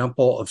a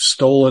sample of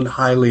stolen,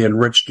 highly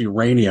enriched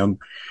uranium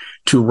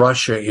to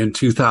Russia in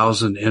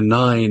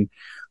 2009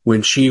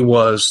 when she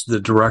was the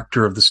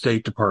director of the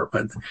State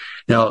Department.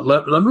 Now,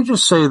 let me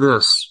just say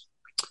this.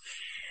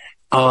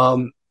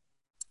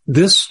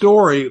 This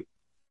story,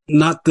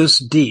 not this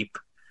deep,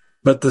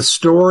 But the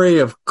story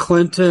of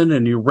Clinton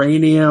and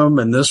uranium,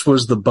 and this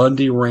was the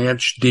Bundy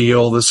Ranch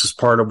deal. This is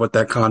part of what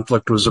that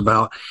conflict was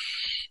about.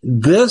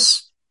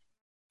 This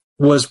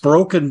was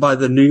broken by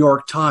the New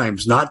York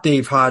Times, not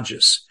Dave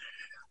Hodges.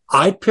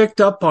 I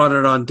picked up on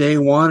it on day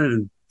one,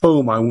 and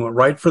boom, I went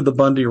right for the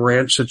Bundy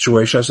Ranch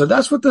situation. I said,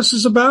 that's what this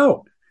is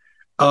about.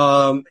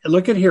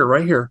 Look at here,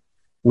 right here.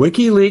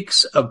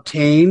 WikiLeaks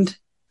obtained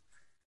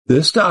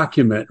this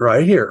document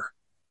right here.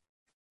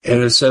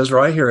 And it says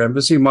right here,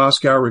 Embassy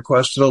Moscow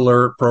requested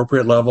alert,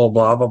 appropriate level,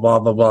 blah, blah, blah,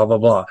 blah, blah, blah,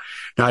 blah.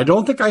 Now, I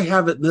don't think I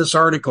have it in this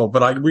article,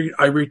 but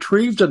I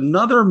retrieved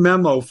another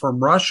memo from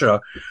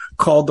Russia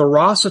called the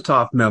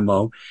Rosatov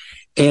memo.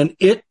 And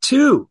it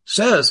too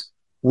says,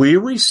 we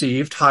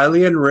received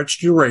highly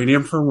enriched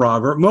uranium from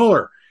Robert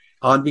Mueller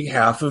on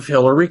behalf of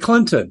Hillary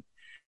Clinton.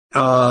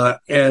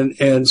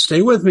 And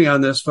stay with me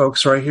on this,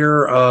 folks, right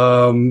here.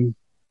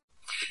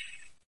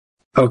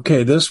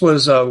 Okay, this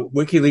was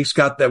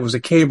WikiLeaks that was a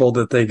cable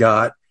that they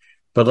got.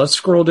 But let's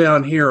scroll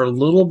down here a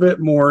little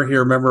bit more here.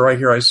 Remember right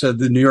here, I said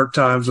the New York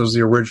Times was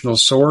the original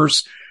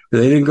source.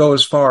 They didn't go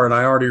as far, and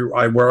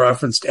I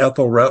referenced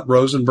Ethel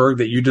Rosenberg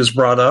that you just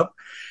brought up.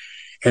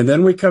 And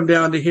then we come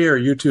down to here.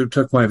 YouTube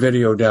took my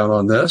video down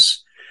on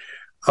this.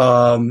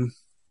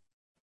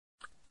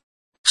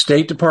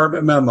 State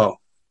Department memo.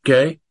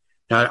 Okay.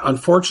 Now,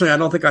 unfortunately, I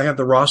don't think I have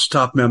the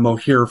Rostov memo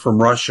here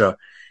from Russia.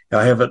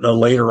 I have it in a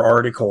later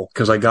article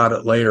because I got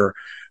it later.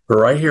 But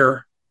right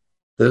here,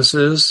 this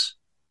is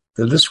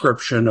the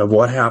description of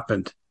what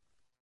happened.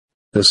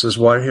 This is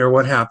what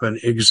happened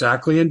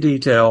exactly in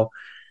detail,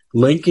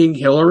 linking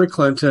Hillary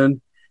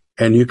Clinton.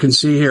 And you can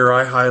see here,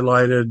 I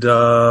highlighted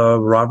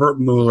Robert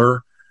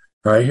Mueller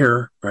right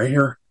here.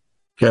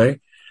 Okay.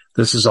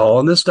 This is all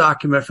in this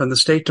document from the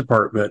State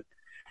Department.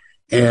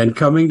 And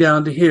coming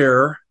down to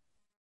here,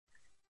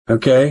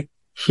 okay,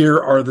 here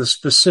are the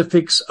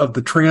specifics of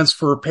the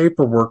transfer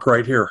paperwork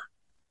right here.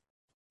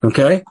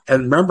 Okay.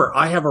 And remember,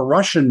 I have a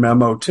Russian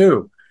memo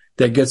too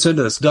that gets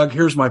into this. Doug,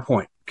 here's my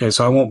point. Okay.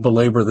 So I won't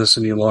belabor this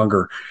any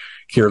longer.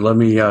 Here, let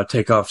me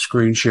take off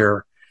screen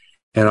share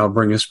and I'll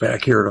bring us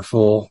back here to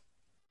full.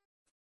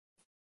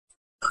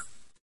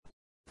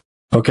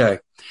 Okay.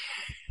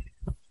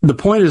 The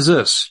point is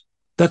this.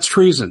 That's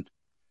treason.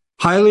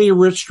 Highly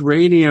enriched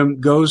uranium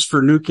goes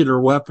for nuclear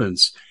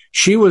weapons.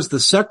 She was the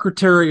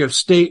Secretary of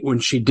State when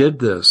she did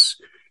this.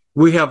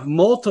 We have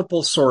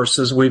multiple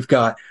sources. We've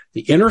got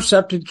the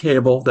intercepted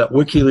cable that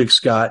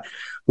WikiLeaks got.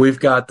 We've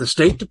got the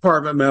State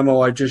Department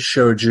memo I just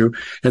showed you.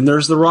 And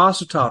there's the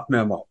Rosatov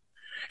memo.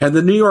 And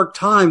the New York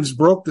Times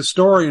broke the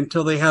story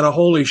until they had a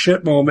holy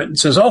shit moment and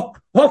says, oh,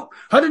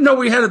 I didn't know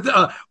we had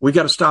it. We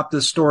got to stop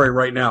this story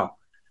right now.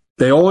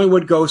 They only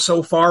would go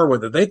so far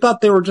with it. They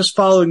thought they were just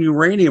following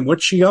uranium.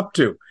 What's she up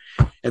to?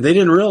 And they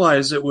didn't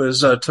realize it was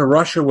to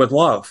Russia with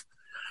love.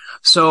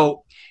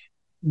 So,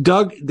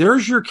 Doug,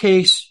 there's your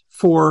case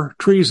for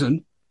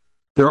treason.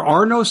 There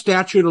are no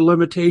statute of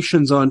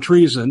limitations on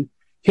treason.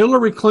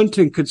 Hillary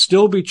Clinton could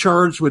still be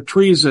charged with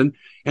treason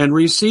and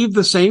receive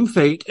the same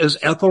fate as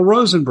Ethel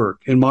Rosenberg,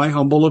 in my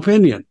humble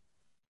opinion.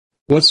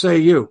 What say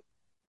you?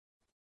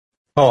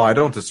 Oh, I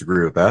don't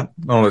disagree with that.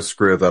 I don't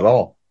disagree with that at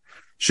all.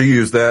 She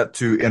used that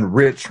to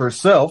enrich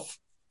herself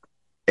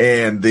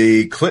and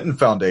the Clinton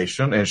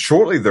Foundation. And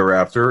shortly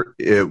thereafter,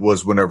 it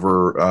was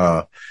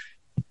whenever,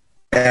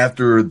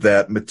 after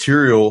that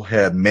material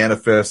had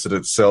manifested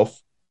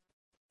itself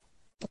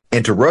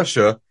into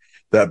Russia,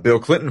 that Bill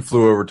Clinton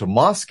flew over to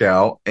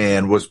Moscow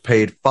and was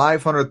paid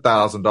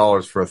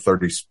 $500,000 for a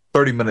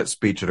 30-minute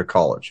speech at a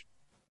college.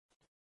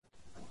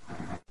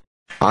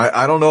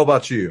 I don't know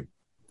about you.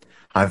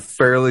 I'm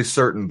fairly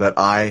certain that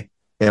I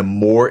am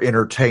more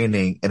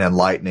entertaining and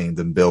enlightening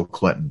than Bill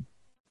Clinton.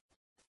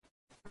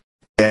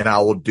 And I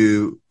will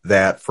do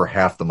that for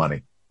half the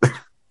money.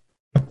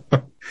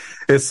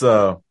 This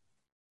is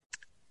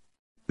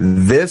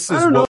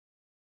what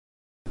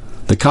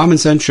The Common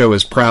Sense Show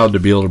is proud to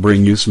be able to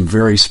bring you some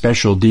very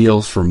special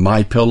deals from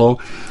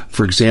MyPillow.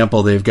 For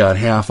example, they've got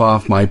half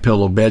off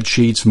MyPillow bed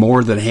sheets,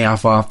 more than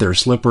half off their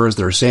slippers,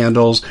 their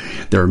sandals,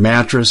 their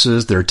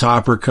mattresses, their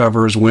topper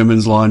covers,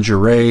 women's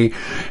lingerie.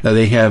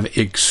 They have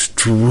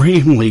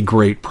extremely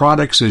great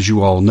products, as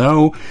you all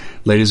know.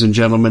 Ladies and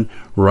gentlemen,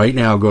 right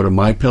now go to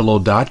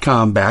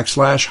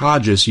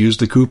mypillow.com/Hodges. Use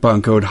the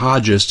coupon code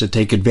Hodges to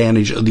take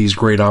advantage of these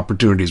great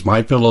opportunities.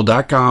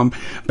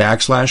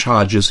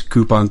 mypillow.com/Hodges,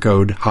 coupon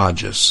code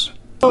Hodges.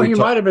 Oh, you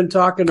might have been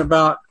talking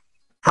about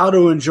how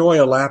to enjoy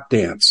a lap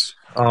dance.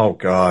 Oh,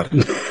 God.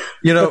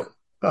 You know,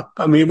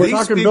 I mean, we're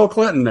talking Bill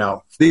Clinton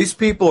now. These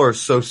people are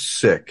so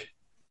sick.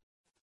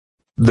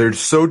 They're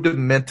so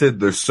demented.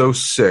 They're so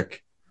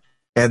sick.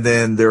 And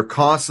then they're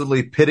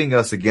constantly pitting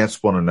us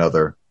against one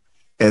another.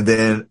 And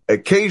then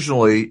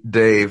occasionally,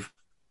 Dave,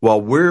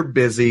 while we're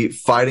busy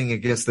fighting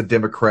against the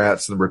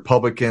Democrats and the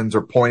Republicans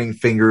are pointing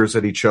fingers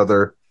at each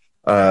other,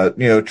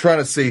 trying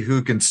to see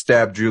who can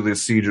stab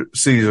Julius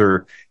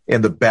Caesar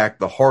in the back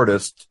the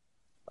hardest,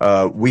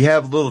 we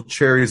have little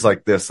cherries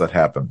like this that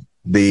happen.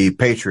 The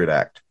Patriot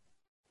Act.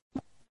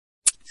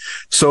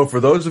 So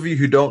for those of you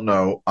who don't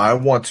know, I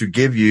want to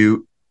give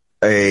you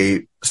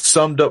a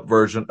summed up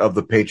version of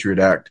the Patriot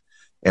Act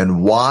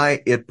and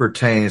why it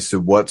pertains to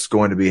what's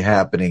going to be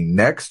happening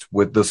next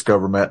with this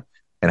government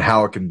and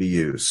how it can be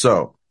used.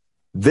 So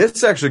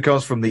this actually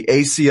comes from the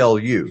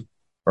ACLU,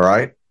 all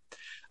right?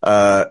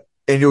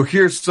 And you'll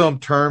hear some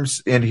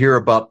terms in here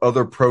about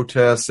other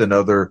protests and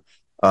other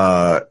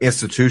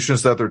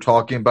institutions that they're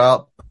talking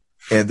about.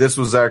 And this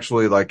was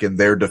actually like in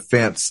their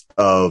defense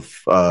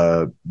of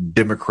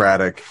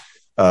democratic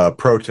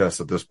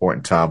protests at this point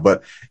in time.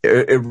 But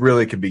it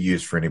really can be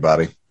used for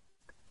anybody.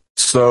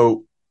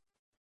 So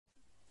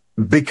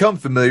become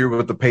familiar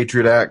with the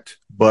Patriot Act,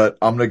 but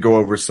I'm going to go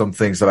over some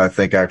things that I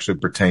think actually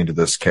pertain to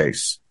this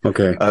case.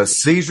 Okay.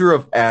 Seizure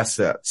of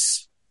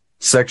assets,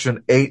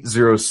 Section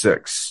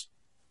 806.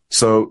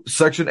 So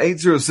Section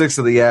 806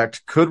 of the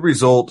Act could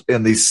result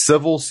in the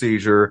civil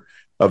seizure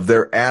of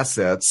their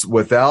assets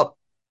without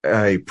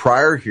a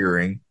prior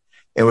hearing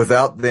and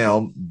without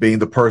them being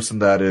the person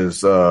that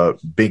is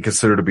being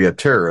considered to be a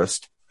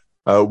terrorist,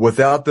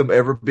 without them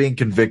ever being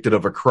convicted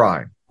of a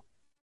crime.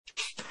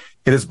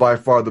 It is by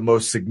far the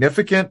most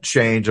significant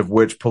change of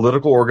which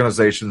political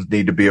organizations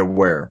need to be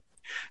aware.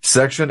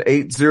 Section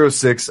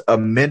 806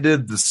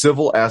 amended the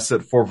civil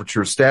asset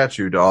forfeiture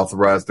statute to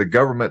authorize the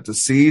government to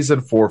seize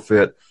and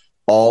forfeit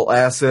all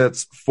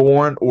assets,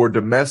 foreign or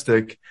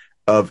domestic,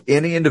 of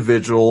any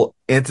individual,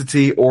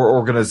 entity, or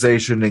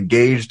organization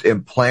engaged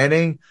in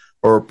planning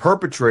or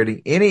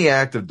perpetrating any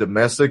act of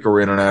domestic or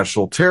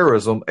international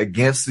terrorism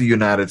against the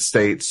United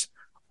States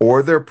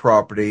or their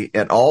property,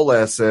 and all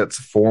assets,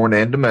 foreign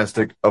and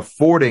domestic,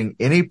 affording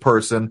any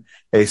person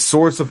a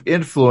source of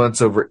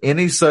influence over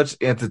any such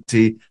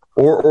entity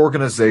or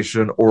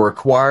organization, or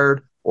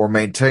acquired or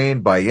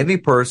maintained by any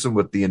person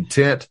with the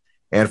intent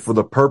and for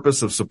the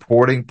purpose of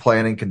supporting,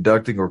 planning,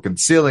 conducting, or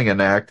concealing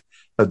an act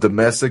of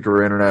domestic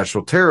or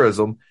international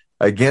terrorism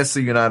against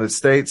the United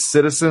States,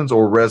 citizens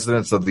or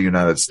residents of the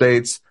United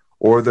States,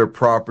 or their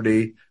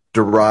property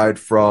derived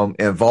from,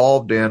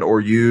 involved in, or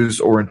used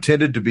or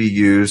intended to be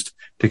used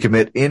to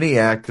commit any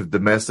act of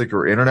domestic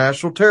or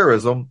international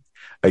terrorism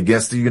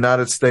against the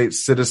United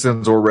States,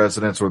 citizens or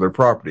residents or their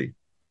property.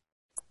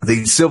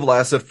 The civil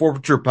asset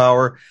forfeiture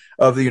power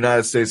of the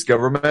United States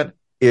government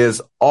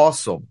is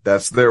awesome.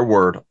 That's their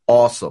word,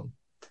 awesome.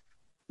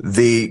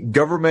 The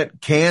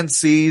government can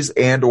seize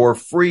and or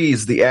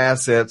freeze the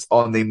assets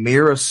on the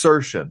mere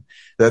assertion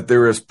that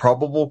there is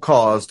probable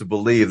cause to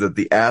believe that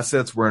the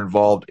assets were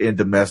involved in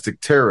domestic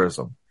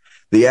terrorism.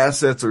 The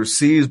assets are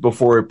seized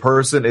before a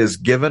person is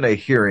given a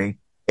hearing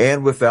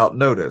and without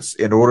notice.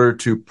 In order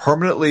to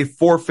permanently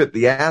forfeit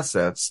the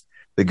assets,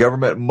 the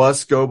government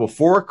must go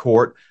before a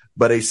court,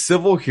 but a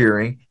civil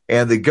hearing,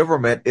 and the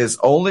government is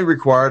only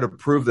required to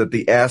prove that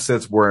the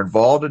assets were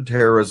involved in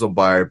terrorism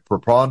by a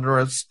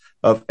preponderance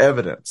of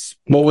evidence.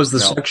 What was the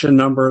section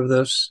number of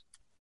this?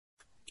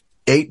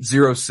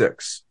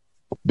 806.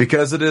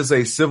 Because it is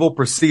a civil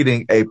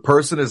proceeding, a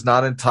person is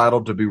not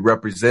entitled to be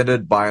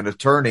represented by an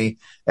attorney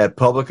at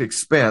public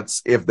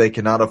expense if they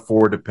cannot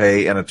afford to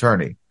pay an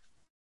attorney.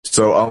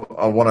 So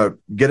I want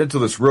to get into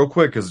this real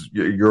quick because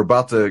you're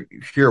about to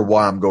hear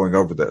why I'm going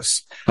over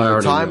this. The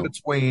time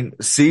between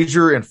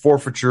seizure and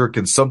forfeiture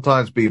can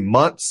sometimes be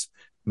months.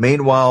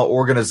 Meanwhile,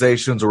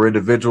 organizations or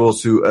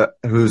individuals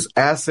whose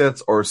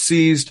assets are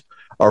seized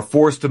are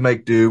forced to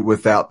make do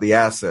without the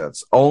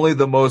assets. Only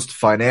the most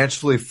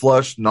financially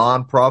flush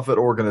nonprofit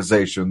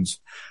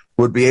organizations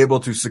would be able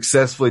to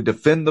successfully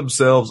defend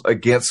themselves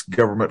against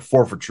government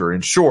forfeiture.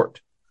 In short,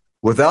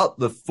 without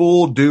the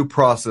full due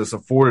process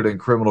afforded in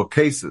criminal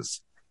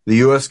cases, the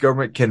U.S.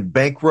 government can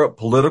bankrupt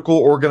political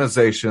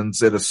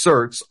organizations it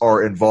asserts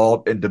are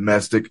involved in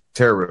domestic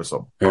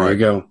terrorism. There you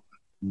go.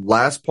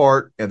 Last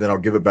part, and then I'll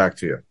give it back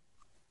to you.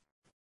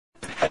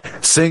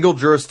 Single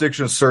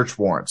jurisdiction search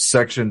warrants,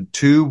 Section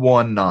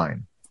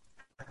 219.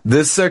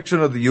 This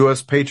section of the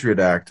U.S. Patriot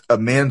Act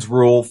amends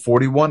Rule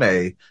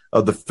 41A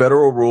of the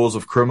Federal Rules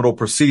of Criminal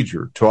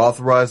Procedure to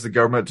authorize the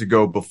government to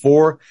go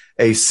before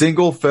a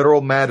single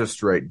federal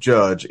magistrate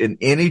judge in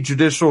any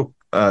judicial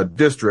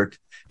district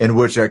in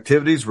which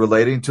activities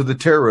relating to the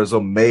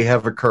terrorism may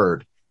have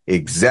occurred,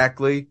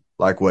 exactly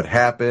like what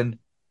happened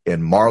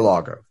in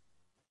Mar-a-Lago.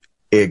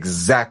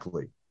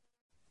 Exactly.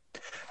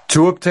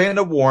 To obtain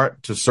a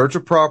warrant to search a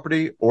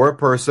property or a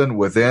person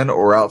within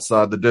or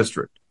outside the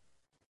district.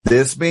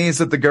 This means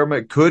that the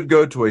government could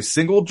go to a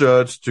single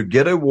judge to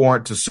get a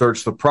warrant to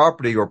search the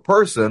property or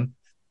person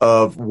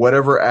of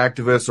whatever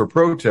activists or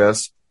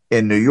protests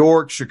in New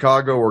York,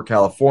 Chicago, or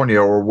California,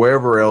 or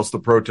wherever else the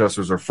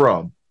protesters are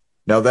from.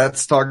 Now,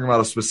 that's talking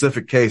about a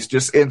specific case.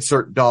 Just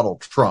insert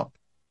Donald Trump.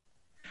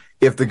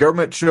 If the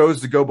government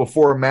chose to go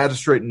before a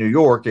magistrate in New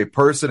York, a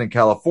person in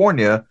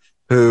California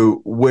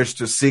who wished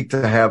to seek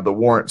to have the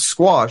warrant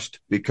squashed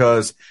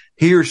because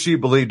he or she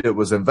believed it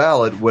was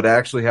invalid would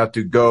actually have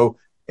to go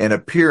and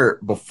appear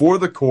before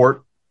the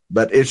court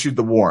that issued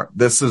the warrant.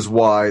 This is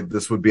why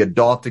this would be a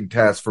daunting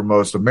task for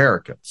most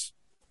Americans.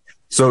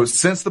 So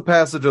since the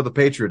passage of the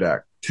Patriot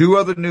Act, 2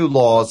 other new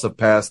laws have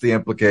passed that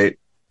implicate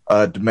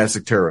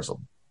domestic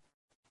terrorism.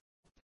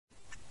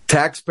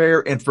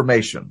 Taxpayer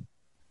information.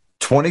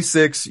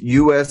 26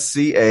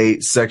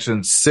 USCA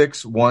Section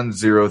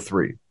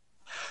 6103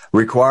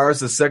 requires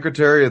the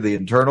Secretary of the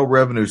Internal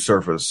Revenue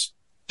Service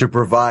to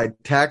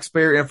provide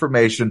taxpayer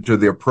information to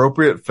the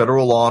appropriate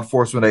federal law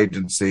enforcement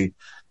agency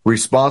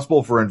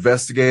responsible for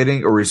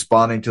investigating or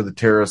responding to the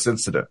terrorist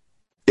incident.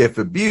 If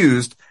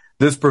abused,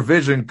 this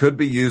provision could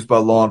be used by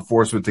law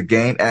enforcement to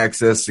gain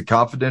access to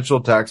confidential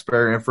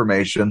taxpayer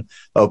information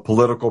of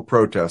political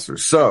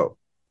protesters. So,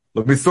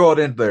 let me throw it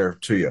in there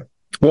to you.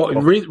 Well,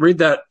 read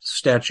that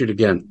statute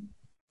again.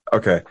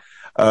 Okay.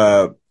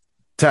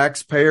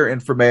 Taxpayer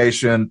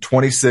information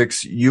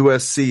 26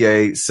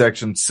 USCA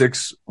Section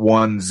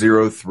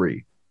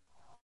 6103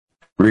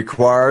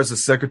 requires the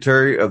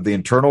Secretary of the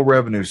Internal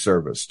Revenue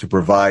Service to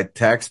provide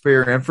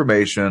taxpayer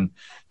information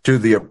to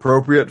the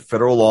appropriate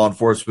federal law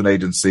enforcement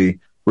agency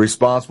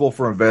responsible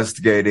for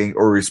investigating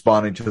or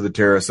responding to the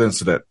terrorist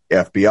incident,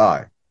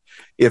 FBI.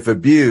 If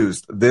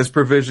abused, this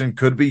provision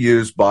could be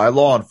used by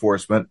law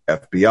enforcement,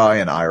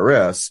 FBI and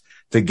IRS,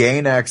 to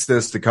gain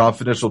access to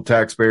confidential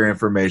taxpayer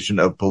information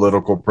of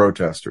political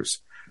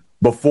protesters.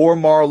 Before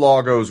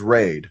Mar-a-Lago's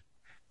raid,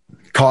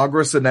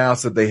 Congress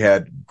announced that they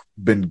had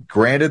been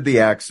granted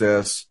the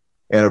access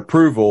and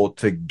approval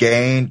to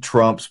gain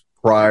Trump's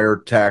prior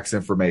tax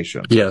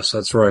information. Yes,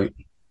 that's right.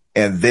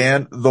 And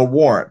then the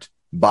warrant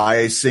by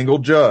a single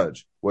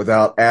judge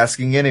without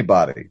asking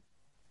anybody.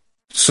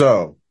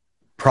 So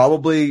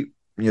probably,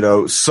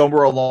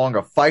 somewhere along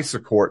a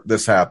FISA court,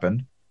 this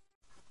happened.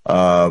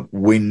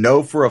 We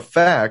know for a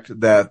fact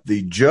that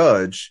the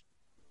judge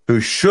who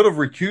should have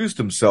recused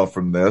himself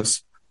from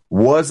this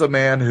was a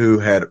man who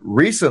had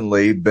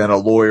recently been a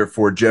lawyer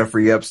for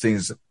Jeffrey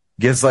Epstein's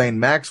Ghislaine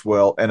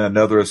Maxwell and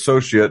another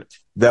associate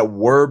that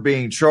were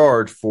being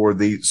charged for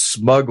the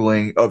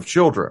smuggling of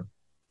children.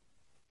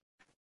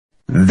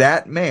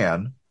 That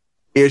man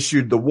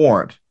issued the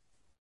warrant.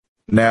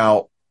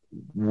 Now,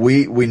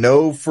 we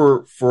know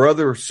for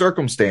other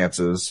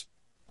circumstances,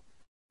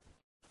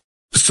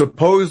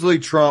 supposedly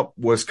Trump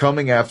was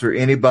coming after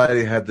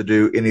anybody that had to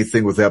do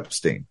anything with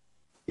Epstein,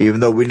 even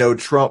though we know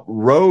Trump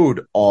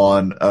rode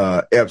on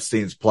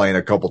Epstein's plane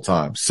a couple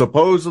times,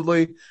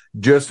 supposedly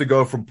just to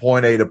go from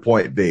point A to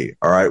point B.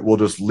 All right, we'll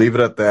just leave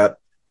it at that.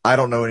 I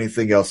don't know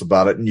anything else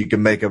about it, and you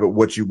can make of it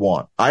what you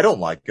want. I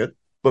don't like it,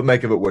 but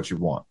make of it what you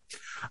want.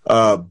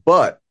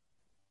 But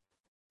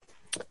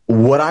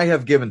what I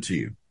have given to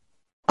you,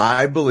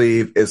 I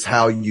believe, is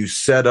how you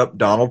set up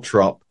Donald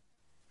Trump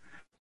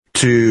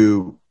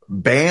to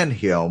ban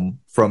him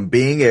from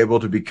being able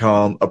to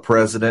become a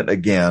president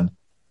again,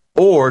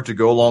 or to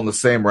go along the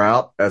same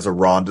route as a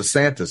Ron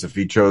DeSantis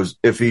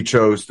if he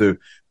chose to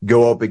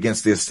go up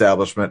against the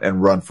establishment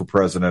and run for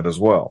president as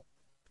well.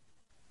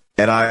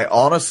 And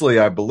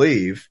I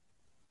believe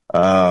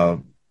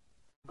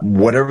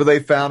whatever they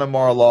found in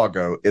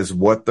Mar-a-Lago is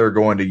what they're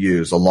going to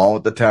use along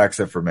with the tax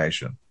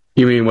information.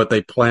 You mean what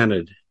they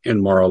planted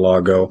in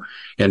Mar-a-Lago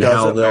and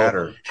how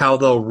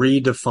they'll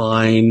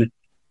redefine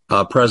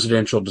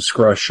presidential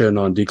discretion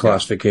on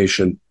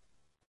declassification.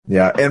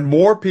 Yeah, and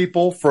more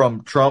people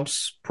from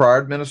Trump's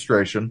prior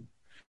administration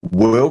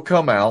will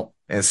come out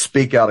and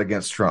speak out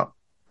against Trump.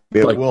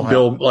 Like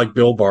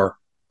Bill Barr.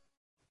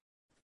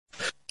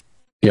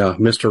 Yeah,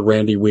 Mr.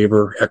 Randy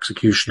Weaver,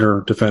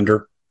 executioner,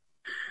 defender.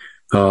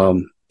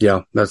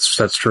 Yeah,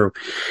 that's true.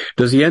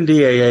 Does the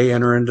NDAA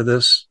enter into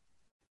this?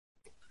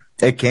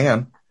 It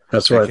can.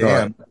 That's what I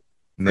thought.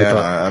 Yeah,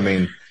 I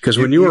mean, because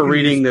when you were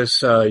reading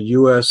this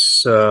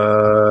U.S.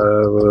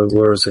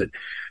 Where is it?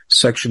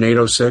 Section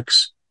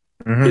 806.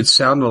 Mm-hmm. It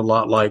sounded a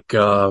lot like they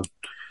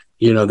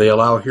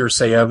allow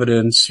hearsay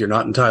evidence. You're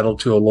not entitled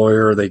to a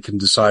lawyer. They can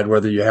decide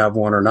whether you have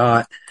one or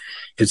not.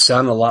 It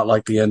sounded a lot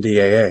like the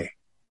NDAA.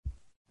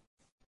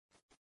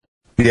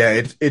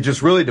 Yeah, it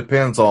just really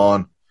depends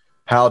on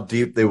how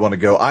deep they want to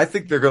go. I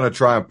think they're going to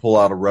try and pull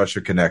out a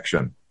Russia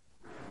connection.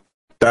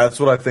 That's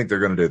what I think they're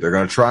going to do. They're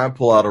going to try and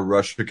pull out a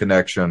Russia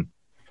connection,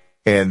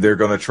 and they're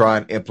going to try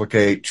and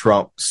implicate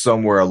Trump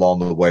somewhere along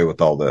the way with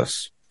all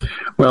this.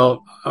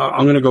 Well,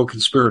 I'm going to go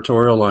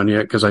conspiratorial on you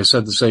because I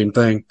said the same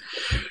thing.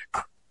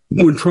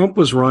 When Trump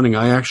was running,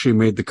 I actually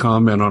made the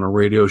comment on a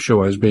radio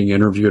show I was being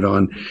interviewed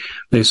on.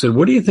 They said,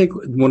 what do you think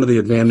one of the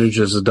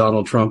advantages of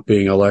Donald Trump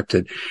being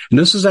elected? And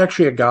this is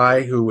actually a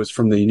guy who was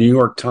from the New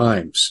York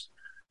Times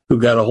who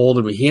got a hold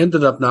of me. He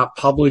ended up not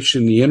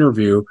publishing the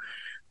interview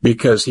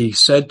because he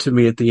said to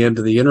me at the end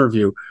of the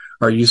interview,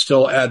 are you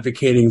still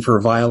advocating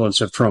for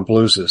violence if Trump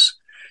loses?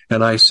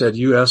 And I said,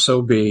 you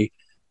SOB,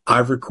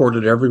 I've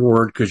recorded every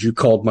word because you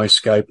called my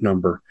Skype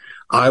number.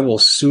 I will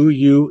sue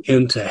you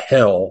into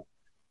hell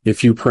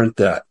if you print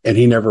that. And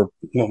he never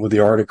went with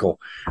the article,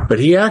 but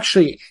he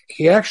actually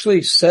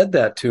said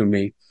that to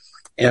me.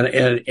 And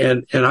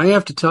I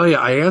have to tell you,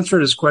 I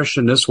answered his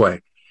question this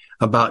way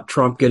about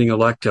Trump getting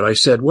elected. I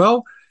said,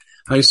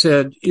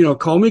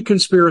 call me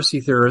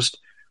conspiracy theorist,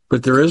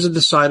 but there is a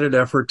decided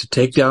effort to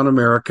take down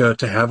America,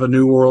 to have a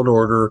new world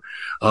order,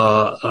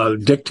 a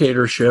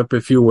dictatorship,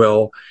 if you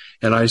will.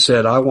 And I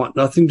said, I want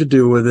nothing to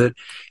do with it.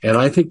 And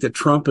I think that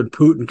Trump and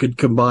Putin could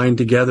combine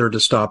together to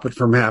stop it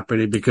from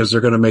happening because they're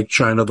going to make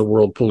China the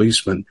world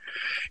policeman.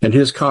 And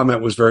his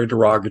comment was very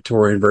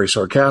derogatory and very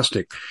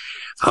sarcastic.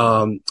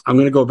 I'm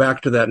going to go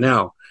back to that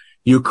now.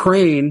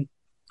 Ukraine,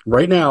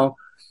 right now,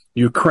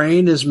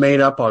 Ukraine is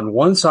made up on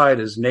one side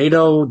is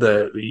NATO,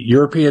 the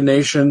European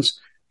nations,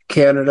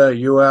 Canada,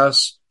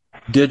 U.S.,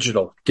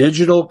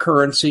 digital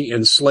currency,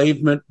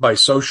 enslavement by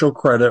social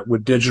credit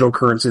with digital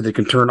currency that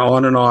can turn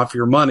on and off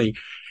your money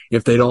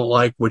if they don't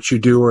like what you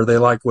do or they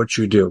like what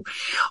you do.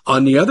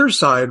 On the other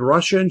side,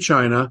 Russia and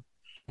China,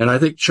 and I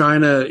think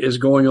China is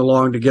going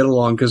along to get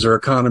along because their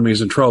economy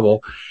is in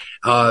trouble.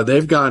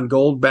 They've gone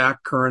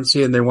gold-backed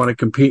currency and they want to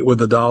compete with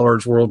the dollar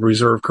as world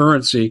reserve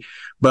currency.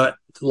 But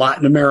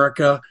Latin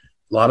America,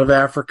 a lot of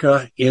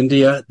Africa,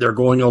 India, they're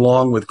going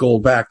along with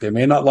gold-backed. They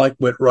may not like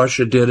what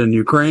Russia did in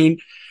Ukraine,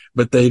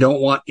 but they don't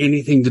want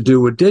anything to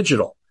do with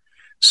digital.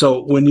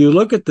 So when you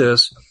look at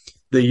this,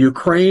 the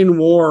Ukraine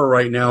war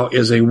right now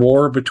is a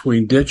war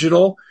between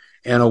digital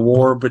and a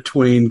war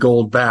between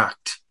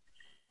gold-backed.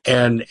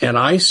 And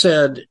I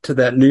said to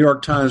that New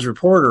York Times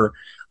reporter,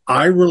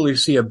 I really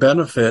see a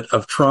benefit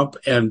of Trump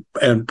and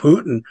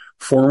Putin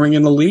forming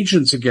an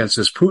allegiance against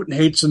this. Putin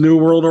hates the New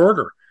World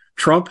Order.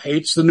 Trump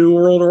hates the New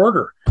World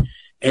Order.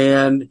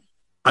 And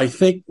I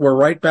think we're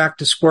right back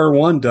to square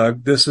one,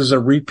 Doug. This is a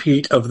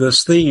repeat of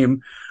this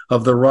theme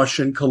of the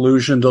Russian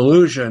collusion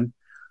delusion,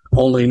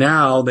 only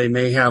now they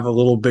may have a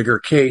little bigger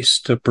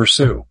case to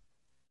pursue.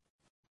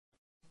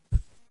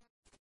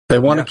 They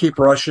want to keep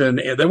Russia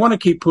and they want to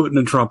keep Putin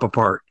and Trump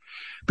apart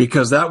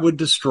because that would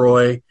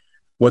destroy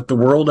what the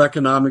World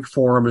Economic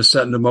Forum has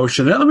set into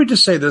motion. Now, let me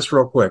just say this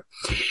real quick.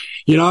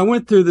 You know, I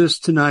went through this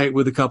tonight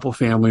with a couple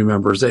family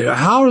members.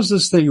 How is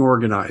this thing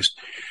organized?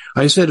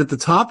 I said at the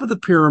top of the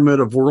pyramid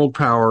of world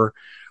power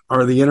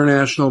are the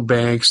international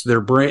banks.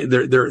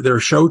 Their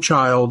show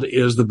child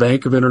is the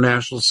Bank of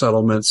International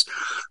Settlements.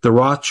 The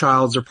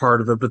Rothschilds are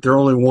part of it, but they're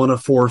only one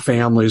of four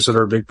families that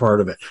are a big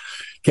part of it.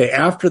 Okay.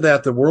 After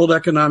that, the World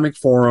Economic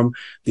Forum,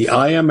 the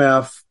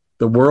IMF,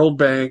 the World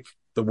Bank,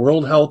 the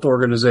World Health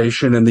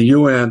Organization, and the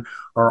UN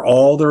are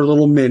all their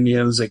little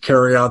minions that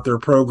carry out their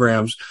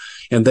programs,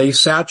 and they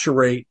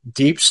saturate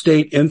deep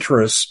state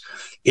interests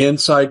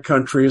inside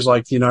countries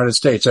like the United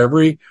States.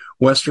 Every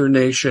Western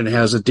nation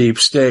has a deep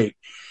state.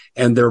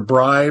 And they're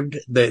bribed.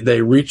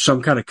 They reach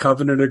some kind of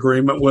covenant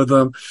agreement with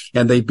them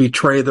and they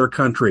betray their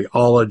country. A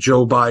la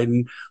Joe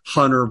Biden,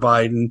 Hunter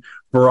Biden,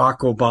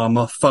 Barack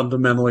Obama,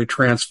 fundamentally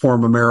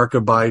transform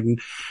America Biden,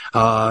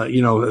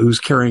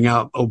 who's carrying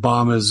out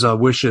Obama's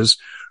wishes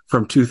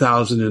from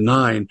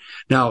 2009.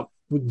 Now,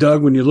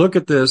 Doug, when you look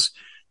at this,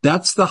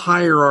 that's the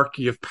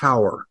hierarchy of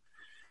power.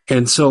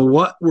 And so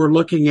what we're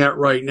looking at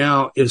right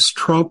now is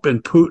Trump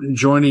and Putin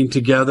joining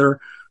together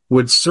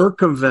would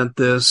circumvent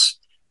this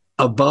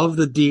above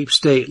the deep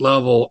state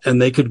level,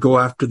 and they could go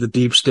after the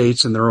deep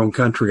states in their own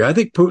country. I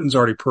think Putin's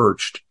already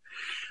purged.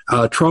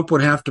 Trump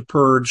would have to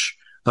purge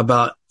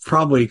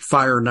probably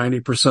fire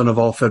 90% of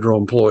all federal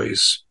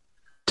employees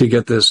to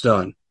get this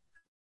done.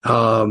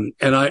 And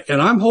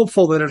I'm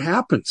hopeful that it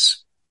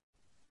happens.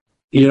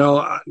 You know,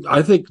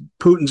 I think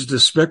Putin's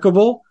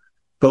despicable,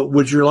 but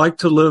would you like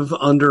to live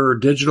under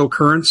digital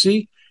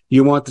currency?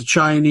 You want the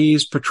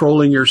Chinese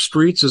patrolling your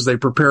streets as they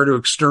prepare to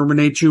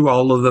exterminate you,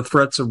 all of the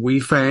threats of Wei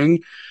Fang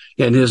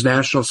and his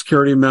national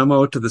security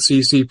memo to the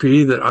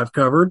CCP that I've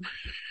covered.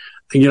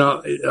 You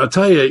know, I'll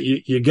tell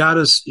you, you got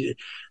to,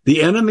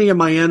 the enemy of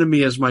my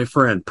enemy is my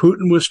friend.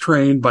 Putin was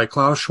trained by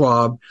Klaus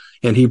Schwab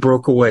and he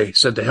broke away,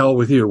 said to hell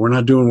with you. We're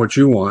not doing what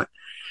you want.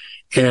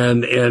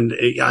 And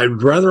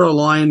I'd rather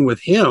align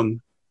with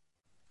him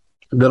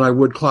than I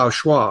would Klaus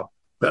Schwab.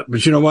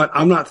 But you know what?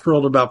 I'm not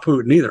thrilled about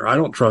Putin either. I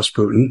don't trust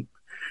Putin.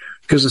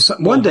 Because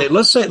one day,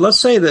 let's say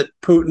that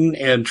Putin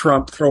and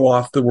Trump throw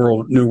off the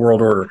New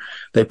World Order.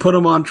 They put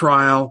him on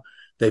trial.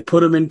 They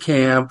put him in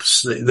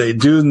camps. They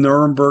do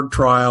Nuremberg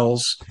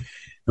trials.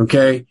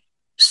 Okay.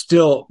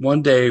 Still,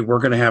 one day we're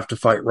going to have to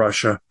fight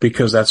Russia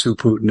because that's who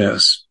Putin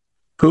is.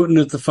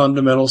 Putin, at the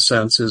fundamental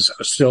sense, is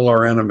still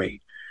our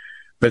enemy.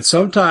 But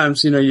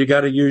sometimes, you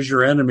got to use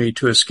your enemy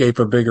to escape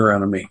a bigger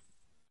enemy.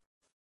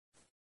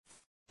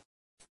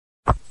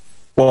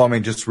 Well, I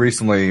mean, just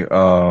recently,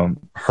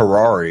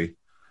 Harari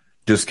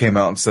just came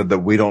out and said that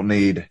we don't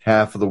need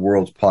half of the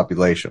world's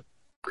population.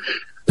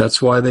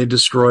 That's why they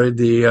destroyed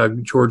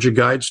the Georgia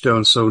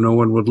Guidestone, so no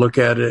one would look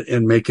at it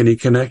and make any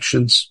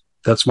connections.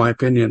 That's my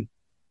opinion.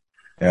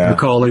 Yeah. They're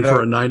calling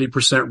for a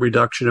 90%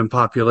 reduction in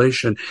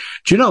population.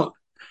 Do you know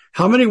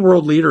how many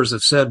world leaders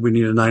have said we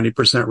need a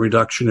 90%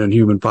 reduction in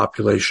human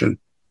population?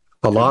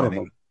 A lot of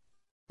them.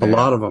 A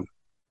lot of them.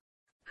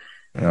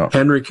 Yeah.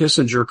 Henry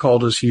Kissinger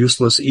called us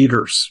useless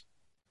eaters.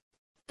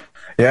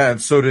 Yeah,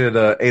 and so did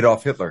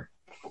Adolf Hitler.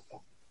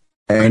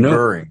 And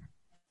Goering.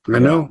 I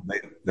know.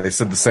 They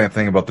said the same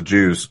thing about the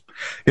Jews.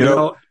 You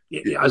know,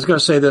 I was going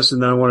to say this,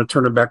 and then I want to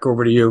turn it back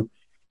over to you.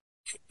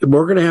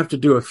 We're going to have to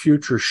do a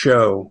future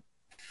show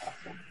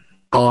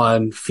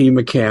on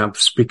FEMA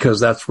camps because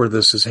that's where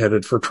this is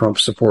headed for Trump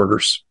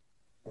supporters.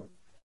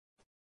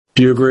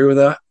 Do you agree with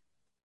that?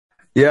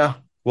 Yeah.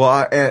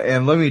 Well,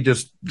 and let me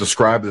just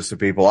describe this to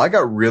people. I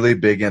got really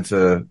big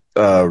into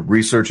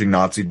researching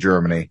Nazi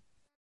Germany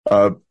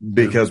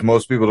because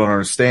most people don't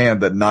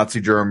understand that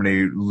Nazi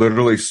Germany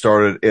literally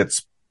started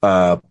its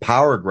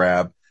power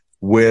grab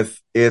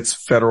with its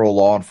federal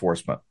law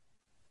enforcement.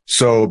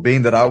 So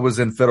being that I was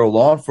in federal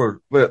law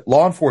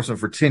enforcement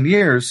for 10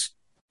 years,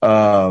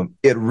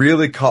 it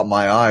really caught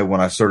my eye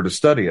when I started to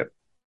study it.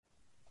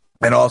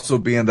 And also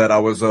being that I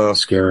was a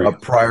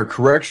prior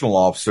correctional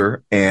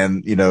officer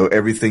and,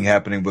 everything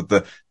happening with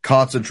the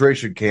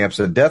concentration camps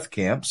and death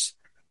camps.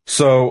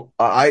 So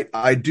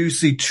I do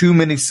see too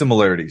many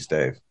similarities,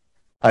 Dave.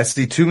 I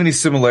see too many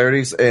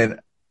similarities. And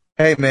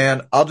hey,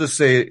 man, I'll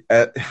say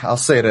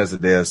it as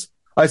it is.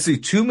 I see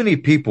too many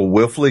people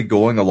willfully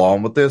going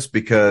along with this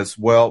because,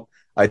 well,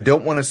 I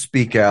don't want to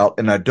speak out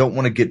and I don't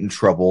want to get in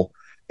trouble.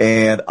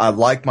 And I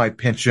like my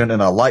pension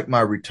and I like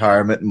my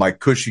retirement and my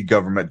cushy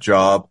government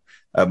job.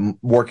 I'm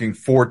working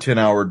 4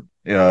 10-hour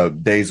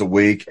days a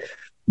week.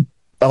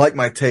 I like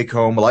my take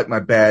home. I like my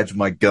badge,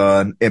 my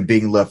gun, and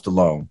being left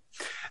alone.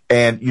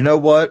 And you know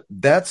what?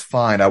 That's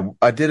fine.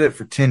 I did it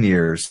for 10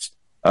 years.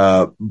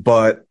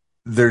 But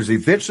there's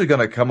eventually going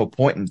to come a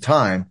point in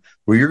time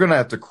where you're going to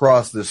have to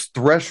cross this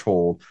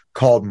threshold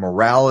called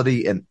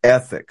morality and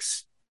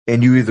ethics.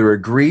 And you either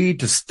agree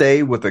to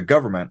stay with a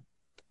government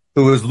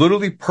who is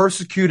literally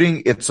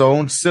persecuting its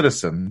own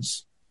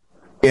citizens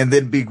and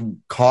then be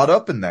caught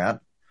up in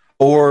that,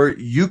 or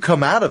you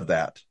come out of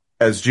that,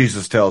 as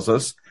Jesus tells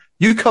us.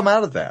 You come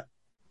out of that.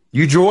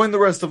 You join the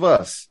rest of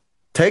us.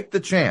 Take the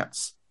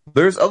chance.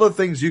 There's other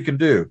things you can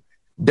do.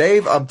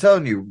 Dave, I'm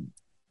telling you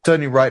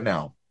right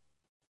now,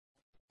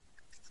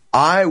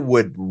 I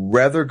would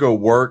rather go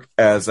work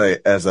as a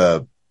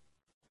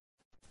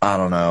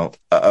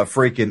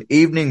freaking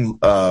evening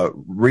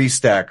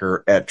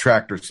restacker at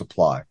Tractor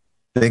Supply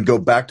than go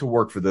back to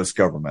work for this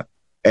government.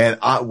 And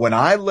when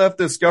I left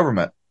this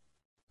government,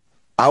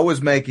 I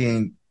was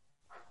making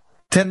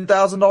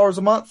 $10,000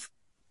 a month.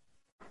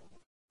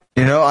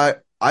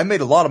 I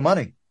made a lot of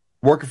money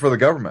working for the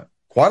government,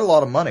 quite a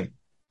lot of money.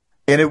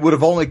 And it would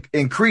have only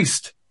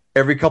increased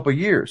every couple of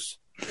years.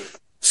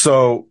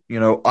 So,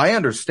 I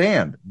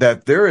understand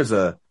that there is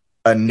a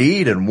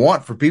need and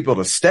want for people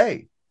to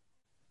stay.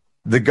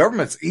 The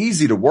government's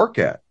easy to work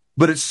at,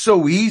 but it's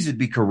so easy to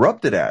be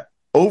corrupted at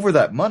over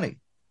that money.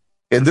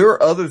 And there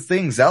are other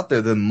things out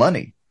there than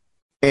money.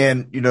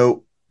 And,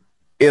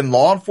 in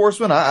law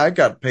enforcement, I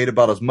got paid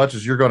about as much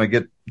as you're going to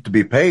get to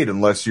be paid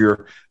unless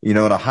you're, in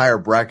a higher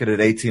bracketed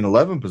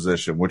 1811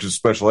 position, which is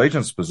special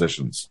agents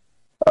positions.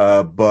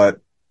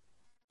 But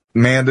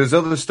man, there's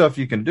other stuff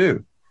you can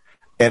do.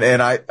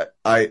 And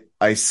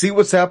I see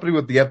what's happening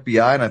with the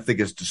FBI, and I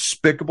think it's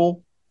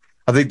despicable.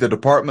 I think the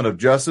Department of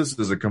Justice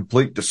is a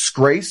complete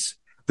disgrace.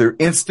 They're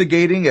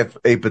instigating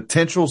a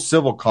potential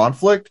civil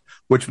conflict,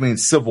 which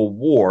means civil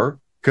war,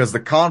 because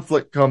the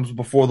conflict comes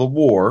before the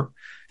war.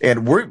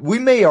 And we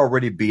may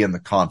already be in the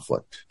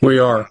conflict. We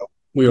are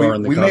in the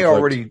conflict. We may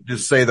already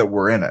just say that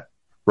we're in it,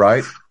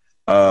 right?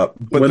 But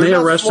when they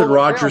arrested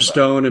Roger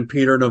Stone and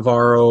Peter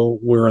Navarro,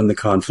 we're in the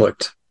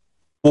conflict.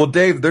 Well,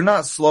 Dave, they're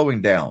not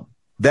slowing down.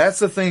 That's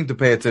the thing to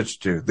pay attention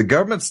to. The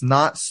government's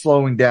not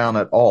slowing down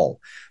at all.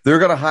 They're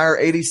going to hire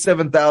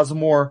 87,000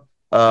 more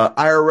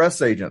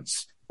IRS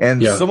agents.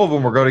 And some of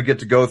them are going to get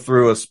to go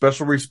through a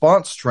special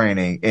response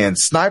training and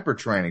sniper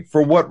training.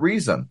 For what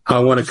reason? I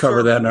want to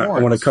cover that. I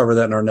want to cover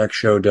that in our next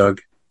show,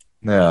 Doug.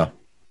 Yeah.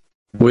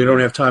 We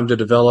don't have time to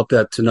develop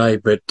that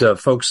tonight, but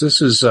folks,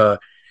 this is,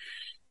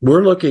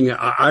 we're looking,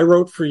 I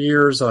wrote for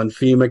years on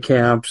FEMA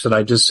camps, and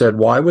I just said,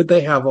 why would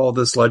they have all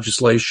this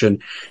legislation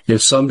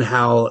if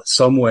somehow,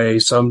 some way,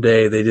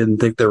 someday they didn't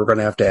think they were going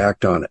to have to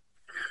act on it?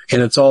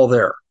 And it's all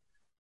there.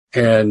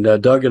 And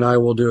Doug and I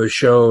will do a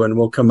show, and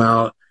we'll come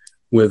out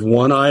with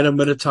one item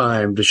at a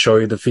time to show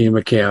you the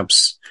FEMA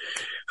camps.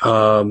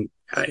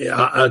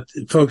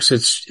 Folks,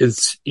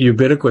 it's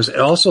ubiquitous.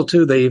 Also,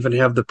 too, they even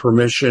have the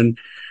permission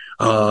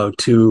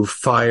to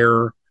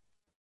fire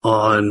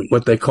on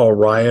what they call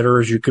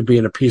rioters. You could be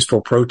in a peaceful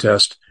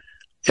protest,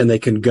 and they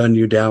can gun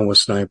you down with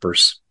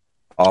snipers.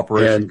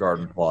 Operation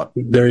Garden Plot.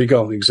 There you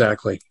go,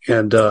 exactly.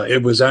 And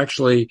it was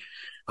actually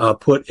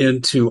put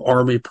into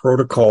Army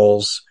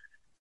protocols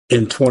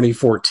in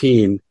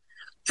 2014.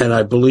 And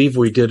I believe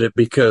we did it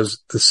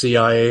because the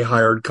CIA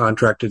hired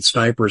contracted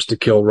snipers to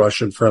kill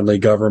Russian-friendly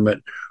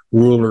government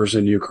rulers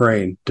in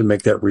Ukraine to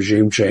make that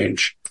regime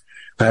change.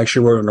 I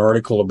actually wrote an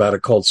article about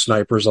it called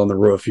Snipers on the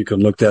Roof. You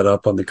can look that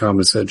up on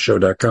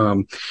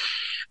thecommonsenseshow.com.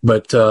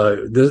 But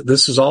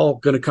this is all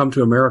going to come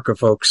to America,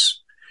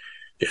 folks.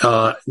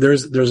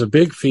 There's a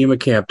big FEMA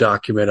camp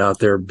document out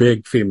there,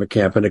 big FEMA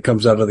camp, and it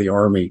comes out of the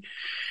Army.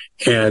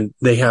 And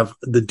they have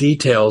the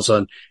details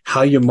on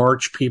how you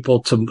march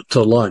people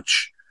to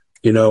lunch.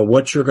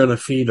 What you're going to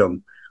feed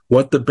them,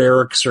 what the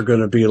barracks are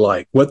going to be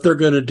like, what they're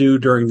going to do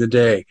during the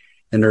day.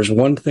 And there's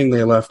one thing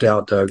they left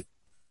out, Doug.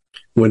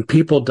 When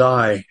people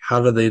die,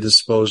 how do they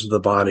dispose of the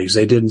bodies?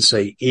 They didn't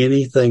say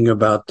anything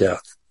about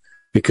death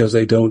because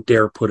they don't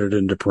dare put it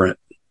into print.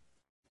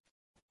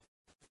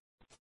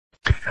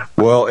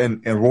 Well,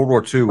 in World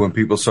War II, when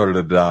people started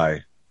to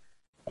die,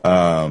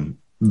 the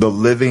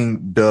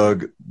living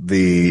dug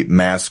the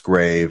mass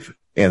grave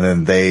and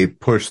then they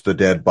pushed the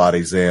dead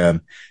bodies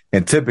in.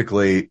 And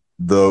typically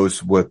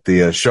those with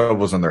the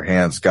shovels in their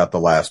hands got the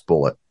last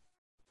bullet.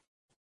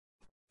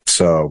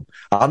 So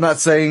I'm not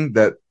saying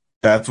that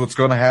that's what's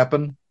going to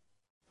happen.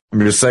 I'm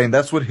just saying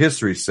that's what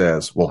history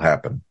says will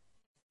happen.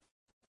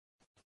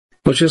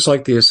 Well, just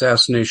like the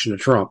assassination of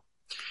Trump.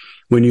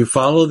 When you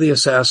follow the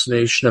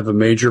assassination of a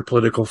major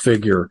political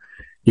figure,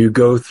 you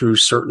go through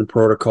certain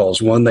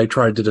protocols. One, they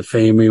tried to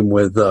defame him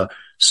with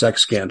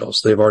sex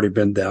scandals. They've already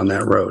been down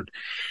that road.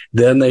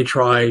 Then they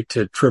try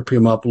to trip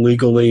him up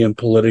legally and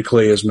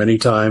politically as many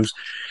times.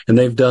 And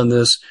they've done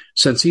this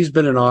since he's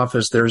been in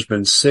office. There's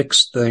been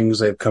 6 things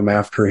they've come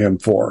after him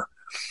for.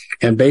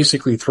 And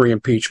basically 3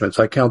 impeachments.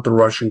 I count the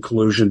Russian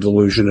collusion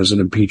delusion as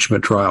an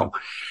impeachment trial.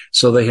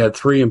 So they had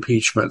 3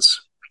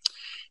 impeachments.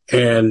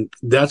 And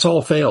that's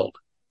all failed.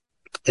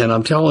 And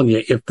I'm telling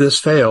you, if this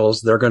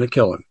fails, they're going to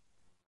kill him.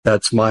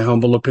 That's my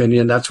humble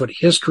opinion. That's what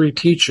history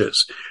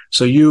teaches.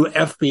 So you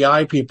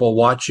FBI people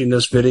watching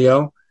this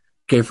video,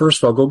 okay,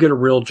 first of all, go get a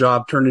real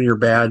job, turn in your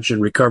badge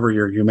and recover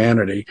your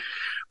humanity.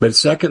 But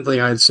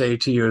secondly, I'd say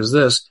to you is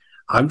this,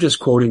 I'm just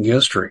quoting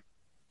history.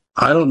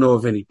 I don't know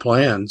of any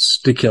plans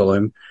to kill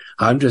him.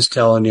 I'm just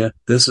telling you,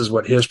 this is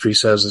what history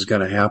says is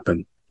going to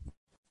happen.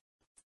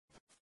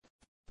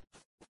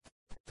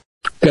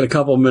 Got a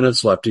couple of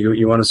minutes left. Do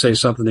you want to say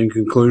something in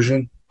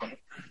conclusion?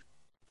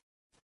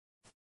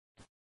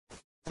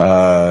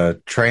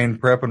 Train,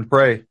 prep, and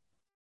pray.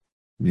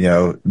 You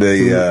know,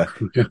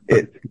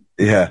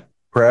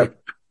 prep.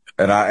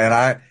 And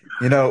I,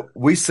 you know,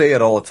 we say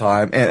it all the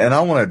time, and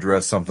I want to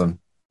address something.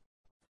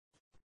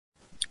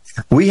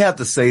 We have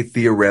to say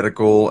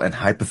theoretical and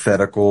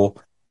hypothetical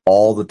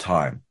all the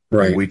time.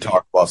 Right. When we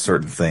talk about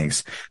certain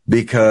things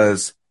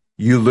because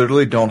you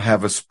literally don't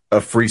have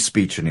a free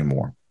speech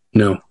anymore.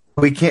 No.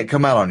 We can't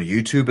come out on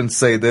YouTube and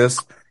say this.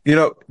 You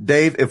know,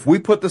 Dave, if we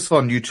put this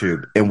on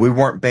YouTube and we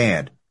weren't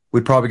banned,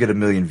 we'd probably get 1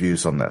 million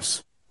views on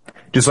this.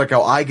 Just like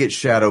how I get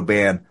shadow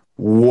banned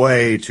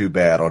way too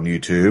bad on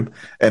YouTube,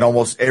 and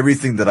almost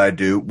everything that I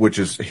do, which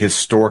is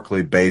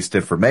historically based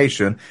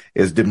information,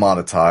 is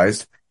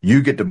demonetized.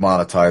 You get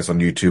demonetized on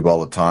YouTube all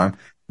the time.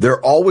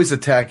 They're always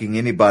attacking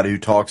anybody who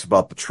talks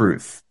about the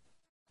truth.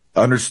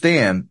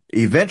 Understand,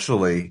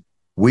 eventually,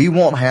 we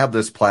won't have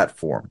this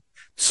platform.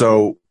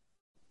 So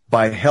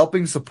by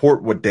helping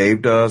support what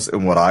Dave does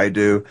and what I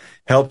do,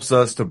 helps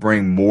us to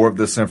bring more of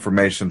this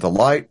information to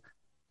light.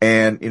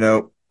 And, you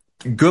know,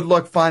 good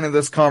luck finding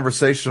this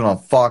conversation on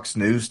Fox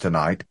News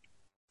tonight.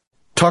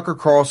 Tucker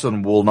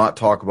Carlson will not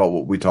talk about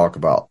what we talk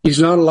about. He's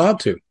not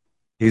allowed to.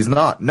 He's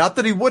not. Not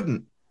that he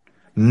wouldn't.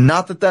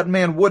 Not that that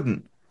man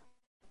wouldn't.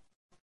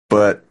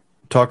 But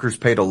Tucker's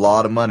paid a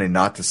lot of money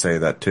not to say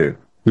that too.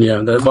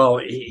 Yeah, well,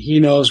 he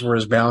knows where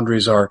his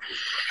boundaries are.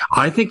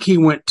 I think he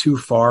went too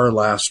far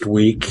last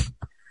week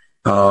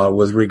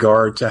with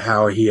regard to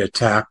how he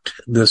attacked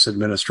this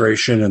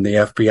administration and the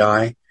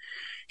FBI.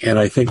 And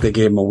I think they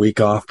gave him a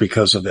week off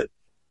because of it.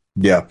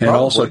 Yeah, probably. And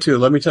also, too,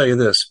 let me tell you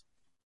this.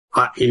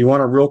 You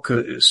want a real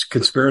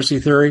conspiracy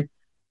theory?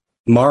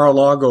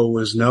 Mar-a-Lago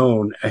was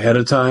known ahead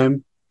of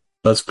time.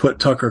 Let's put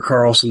Tucker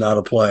Carlson out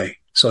of play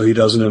so he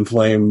doesn't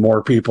inflame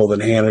more people than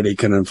Hannity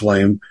can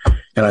inflame.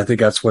 And I think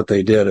that's what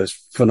they did. It's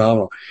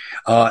phenomenal.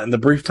 In the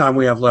brief time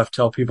we have left,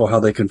 tell people how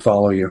they can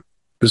follow you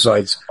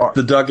besides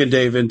the Doug and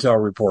Dave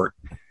Intel Report.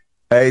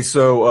 Hey,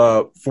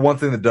 so for one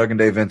thing, the Doug and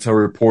Dave Intel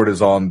Report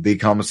is on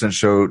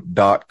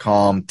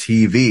thecommonsenseshow.com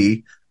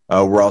TV.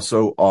 We're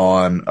also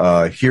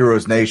on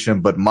Heroes Nation,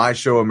 but my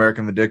show,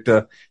 American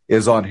Vindicta,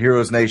 is on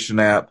Heroes Nation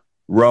app,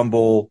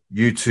 Rumble,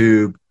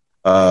 YouTube,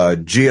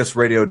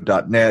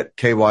 gsradio.net,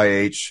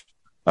 KYH,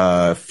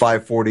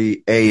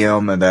 540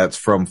 AM, and that's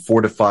from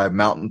 4 to 5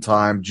 Mountain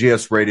Time,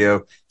 GS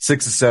Radio,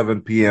 6 to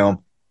 7 PM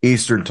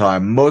Eastern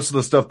Time. Most of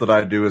the stuff that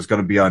I do is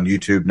going to be on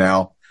YouTube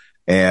now,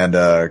 and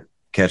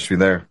catch me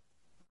there.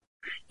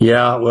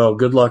 Yeah, well,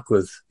 good luck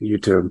with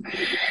YouTube.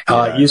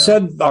 You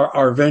said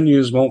our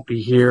venues won't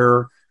be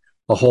here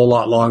a whole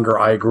lot longer.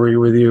 I agree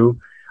with you.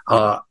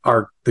 The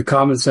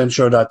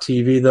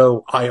commonsenseshow.tv,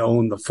 though, I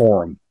own the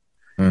forum.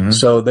 Mm-hmm.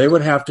 So they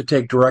would have to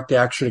take direct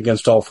action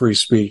against all free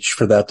speech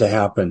for that to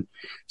happen.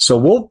 So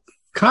we'll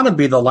kind of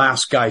be the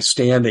last guy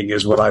standing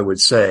is what I would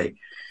say.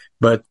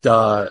 But,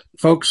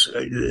 folks,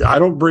 I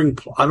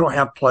don't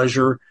have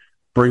pleasure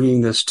bringing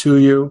this to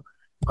you.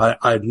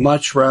 I'd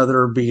much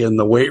rather be in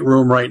the weight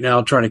room right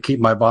now trying to keep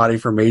my body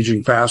from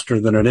aging faster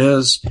than it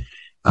is.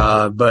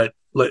 But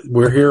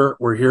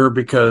we're here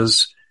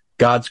because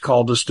God's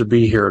called us to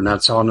be here, and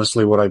that's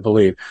honestly what I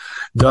believe.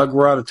 Doug,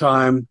 we're out of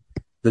time.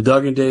 The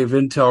Doug and Dave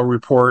Intel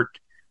Report,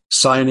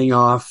 signing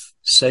off.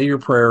 Say your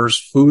prayers,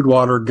 food,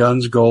 water,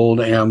 guns, gold,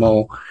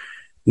 ammo,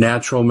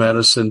 natural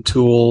medicine,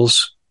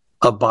 tools,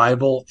 a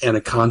Bible, and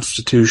a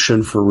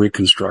Constitution for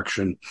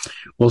Reconstruction.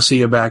 We'll see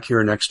you back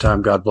here next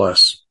time. God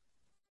bless.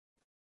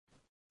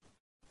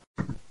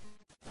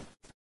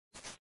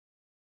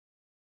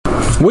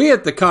 We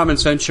at the Common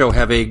Sense Show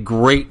have a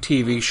great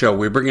TV show.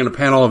 We bring in a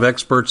panel of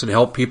experts and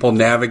help people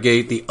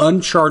navigate the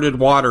uncharted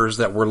waters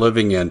that we're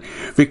living in.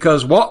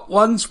 Because what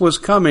once was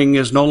coming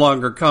is no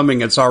longer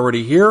coming. It's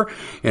already here,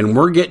 and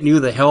we're getting you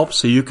the help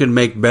so you can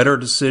make better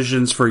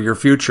decisions for your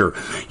future.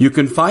 You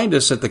can find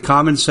us at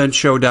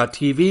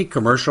thecommonsenseshow.tv,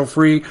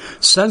 commercial-free,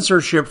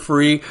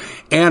 censorship-free,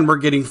 and we're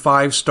getting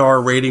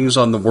 5-star ratings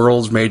on the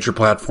world's major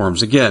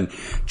platforms. Again,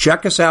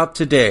 check us out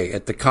today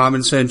at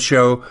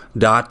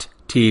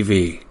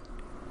thecommonsenseshow.tv.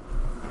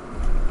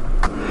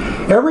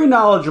 Every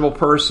knowledgeable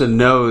person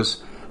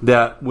knows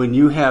that when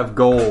you have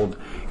gold,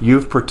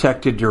 you've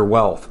protected your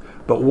wealth.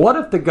 But what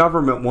if the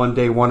government one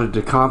day wanted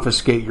to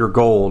confiscate your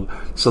gold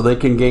so they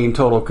can gain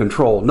total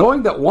control,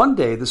 knowing that one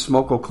day the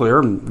smoke will clear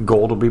and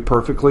gold will be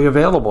perfectly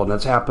available, and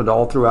that's happened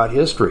all throughout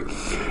history.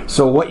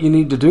 So what you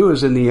need to do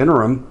is, in the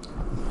interim,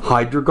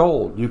 hide your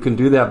gold. You can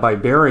do that by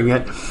burying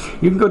it.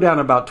 You can go down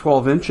about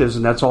 12 inches,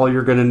 and that's all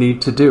you're going to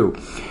need to do.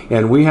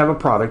 And we have a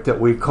product that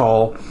we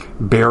call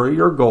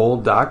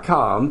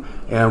buryyourgold.com,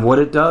 and what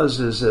it does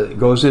is it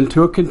goes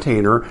into a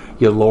container.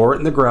 You lower it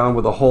in the ground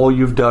with a hole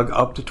you've dug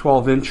up to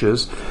 12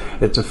 inches.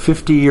 It's a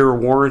 50-year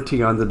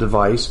warranty on the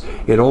device.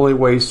 It only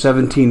weighs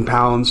 17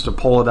 pounds to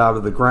pull it out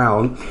of the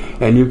ground,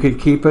 and you can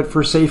keep it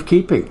for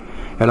safekeeping.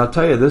 And I'll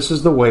tell you, this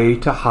is the way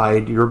to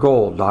hide your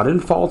gold, not in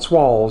false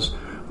walls,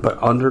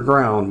 but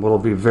underground will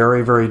be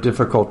very, very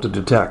difficult to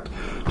detect.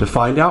 To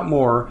find out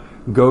more,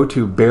 go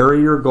to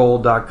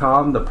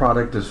buryyourgold.com. The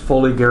product is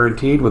fully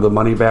guaranteed with a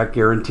money-back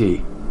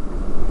guarantee.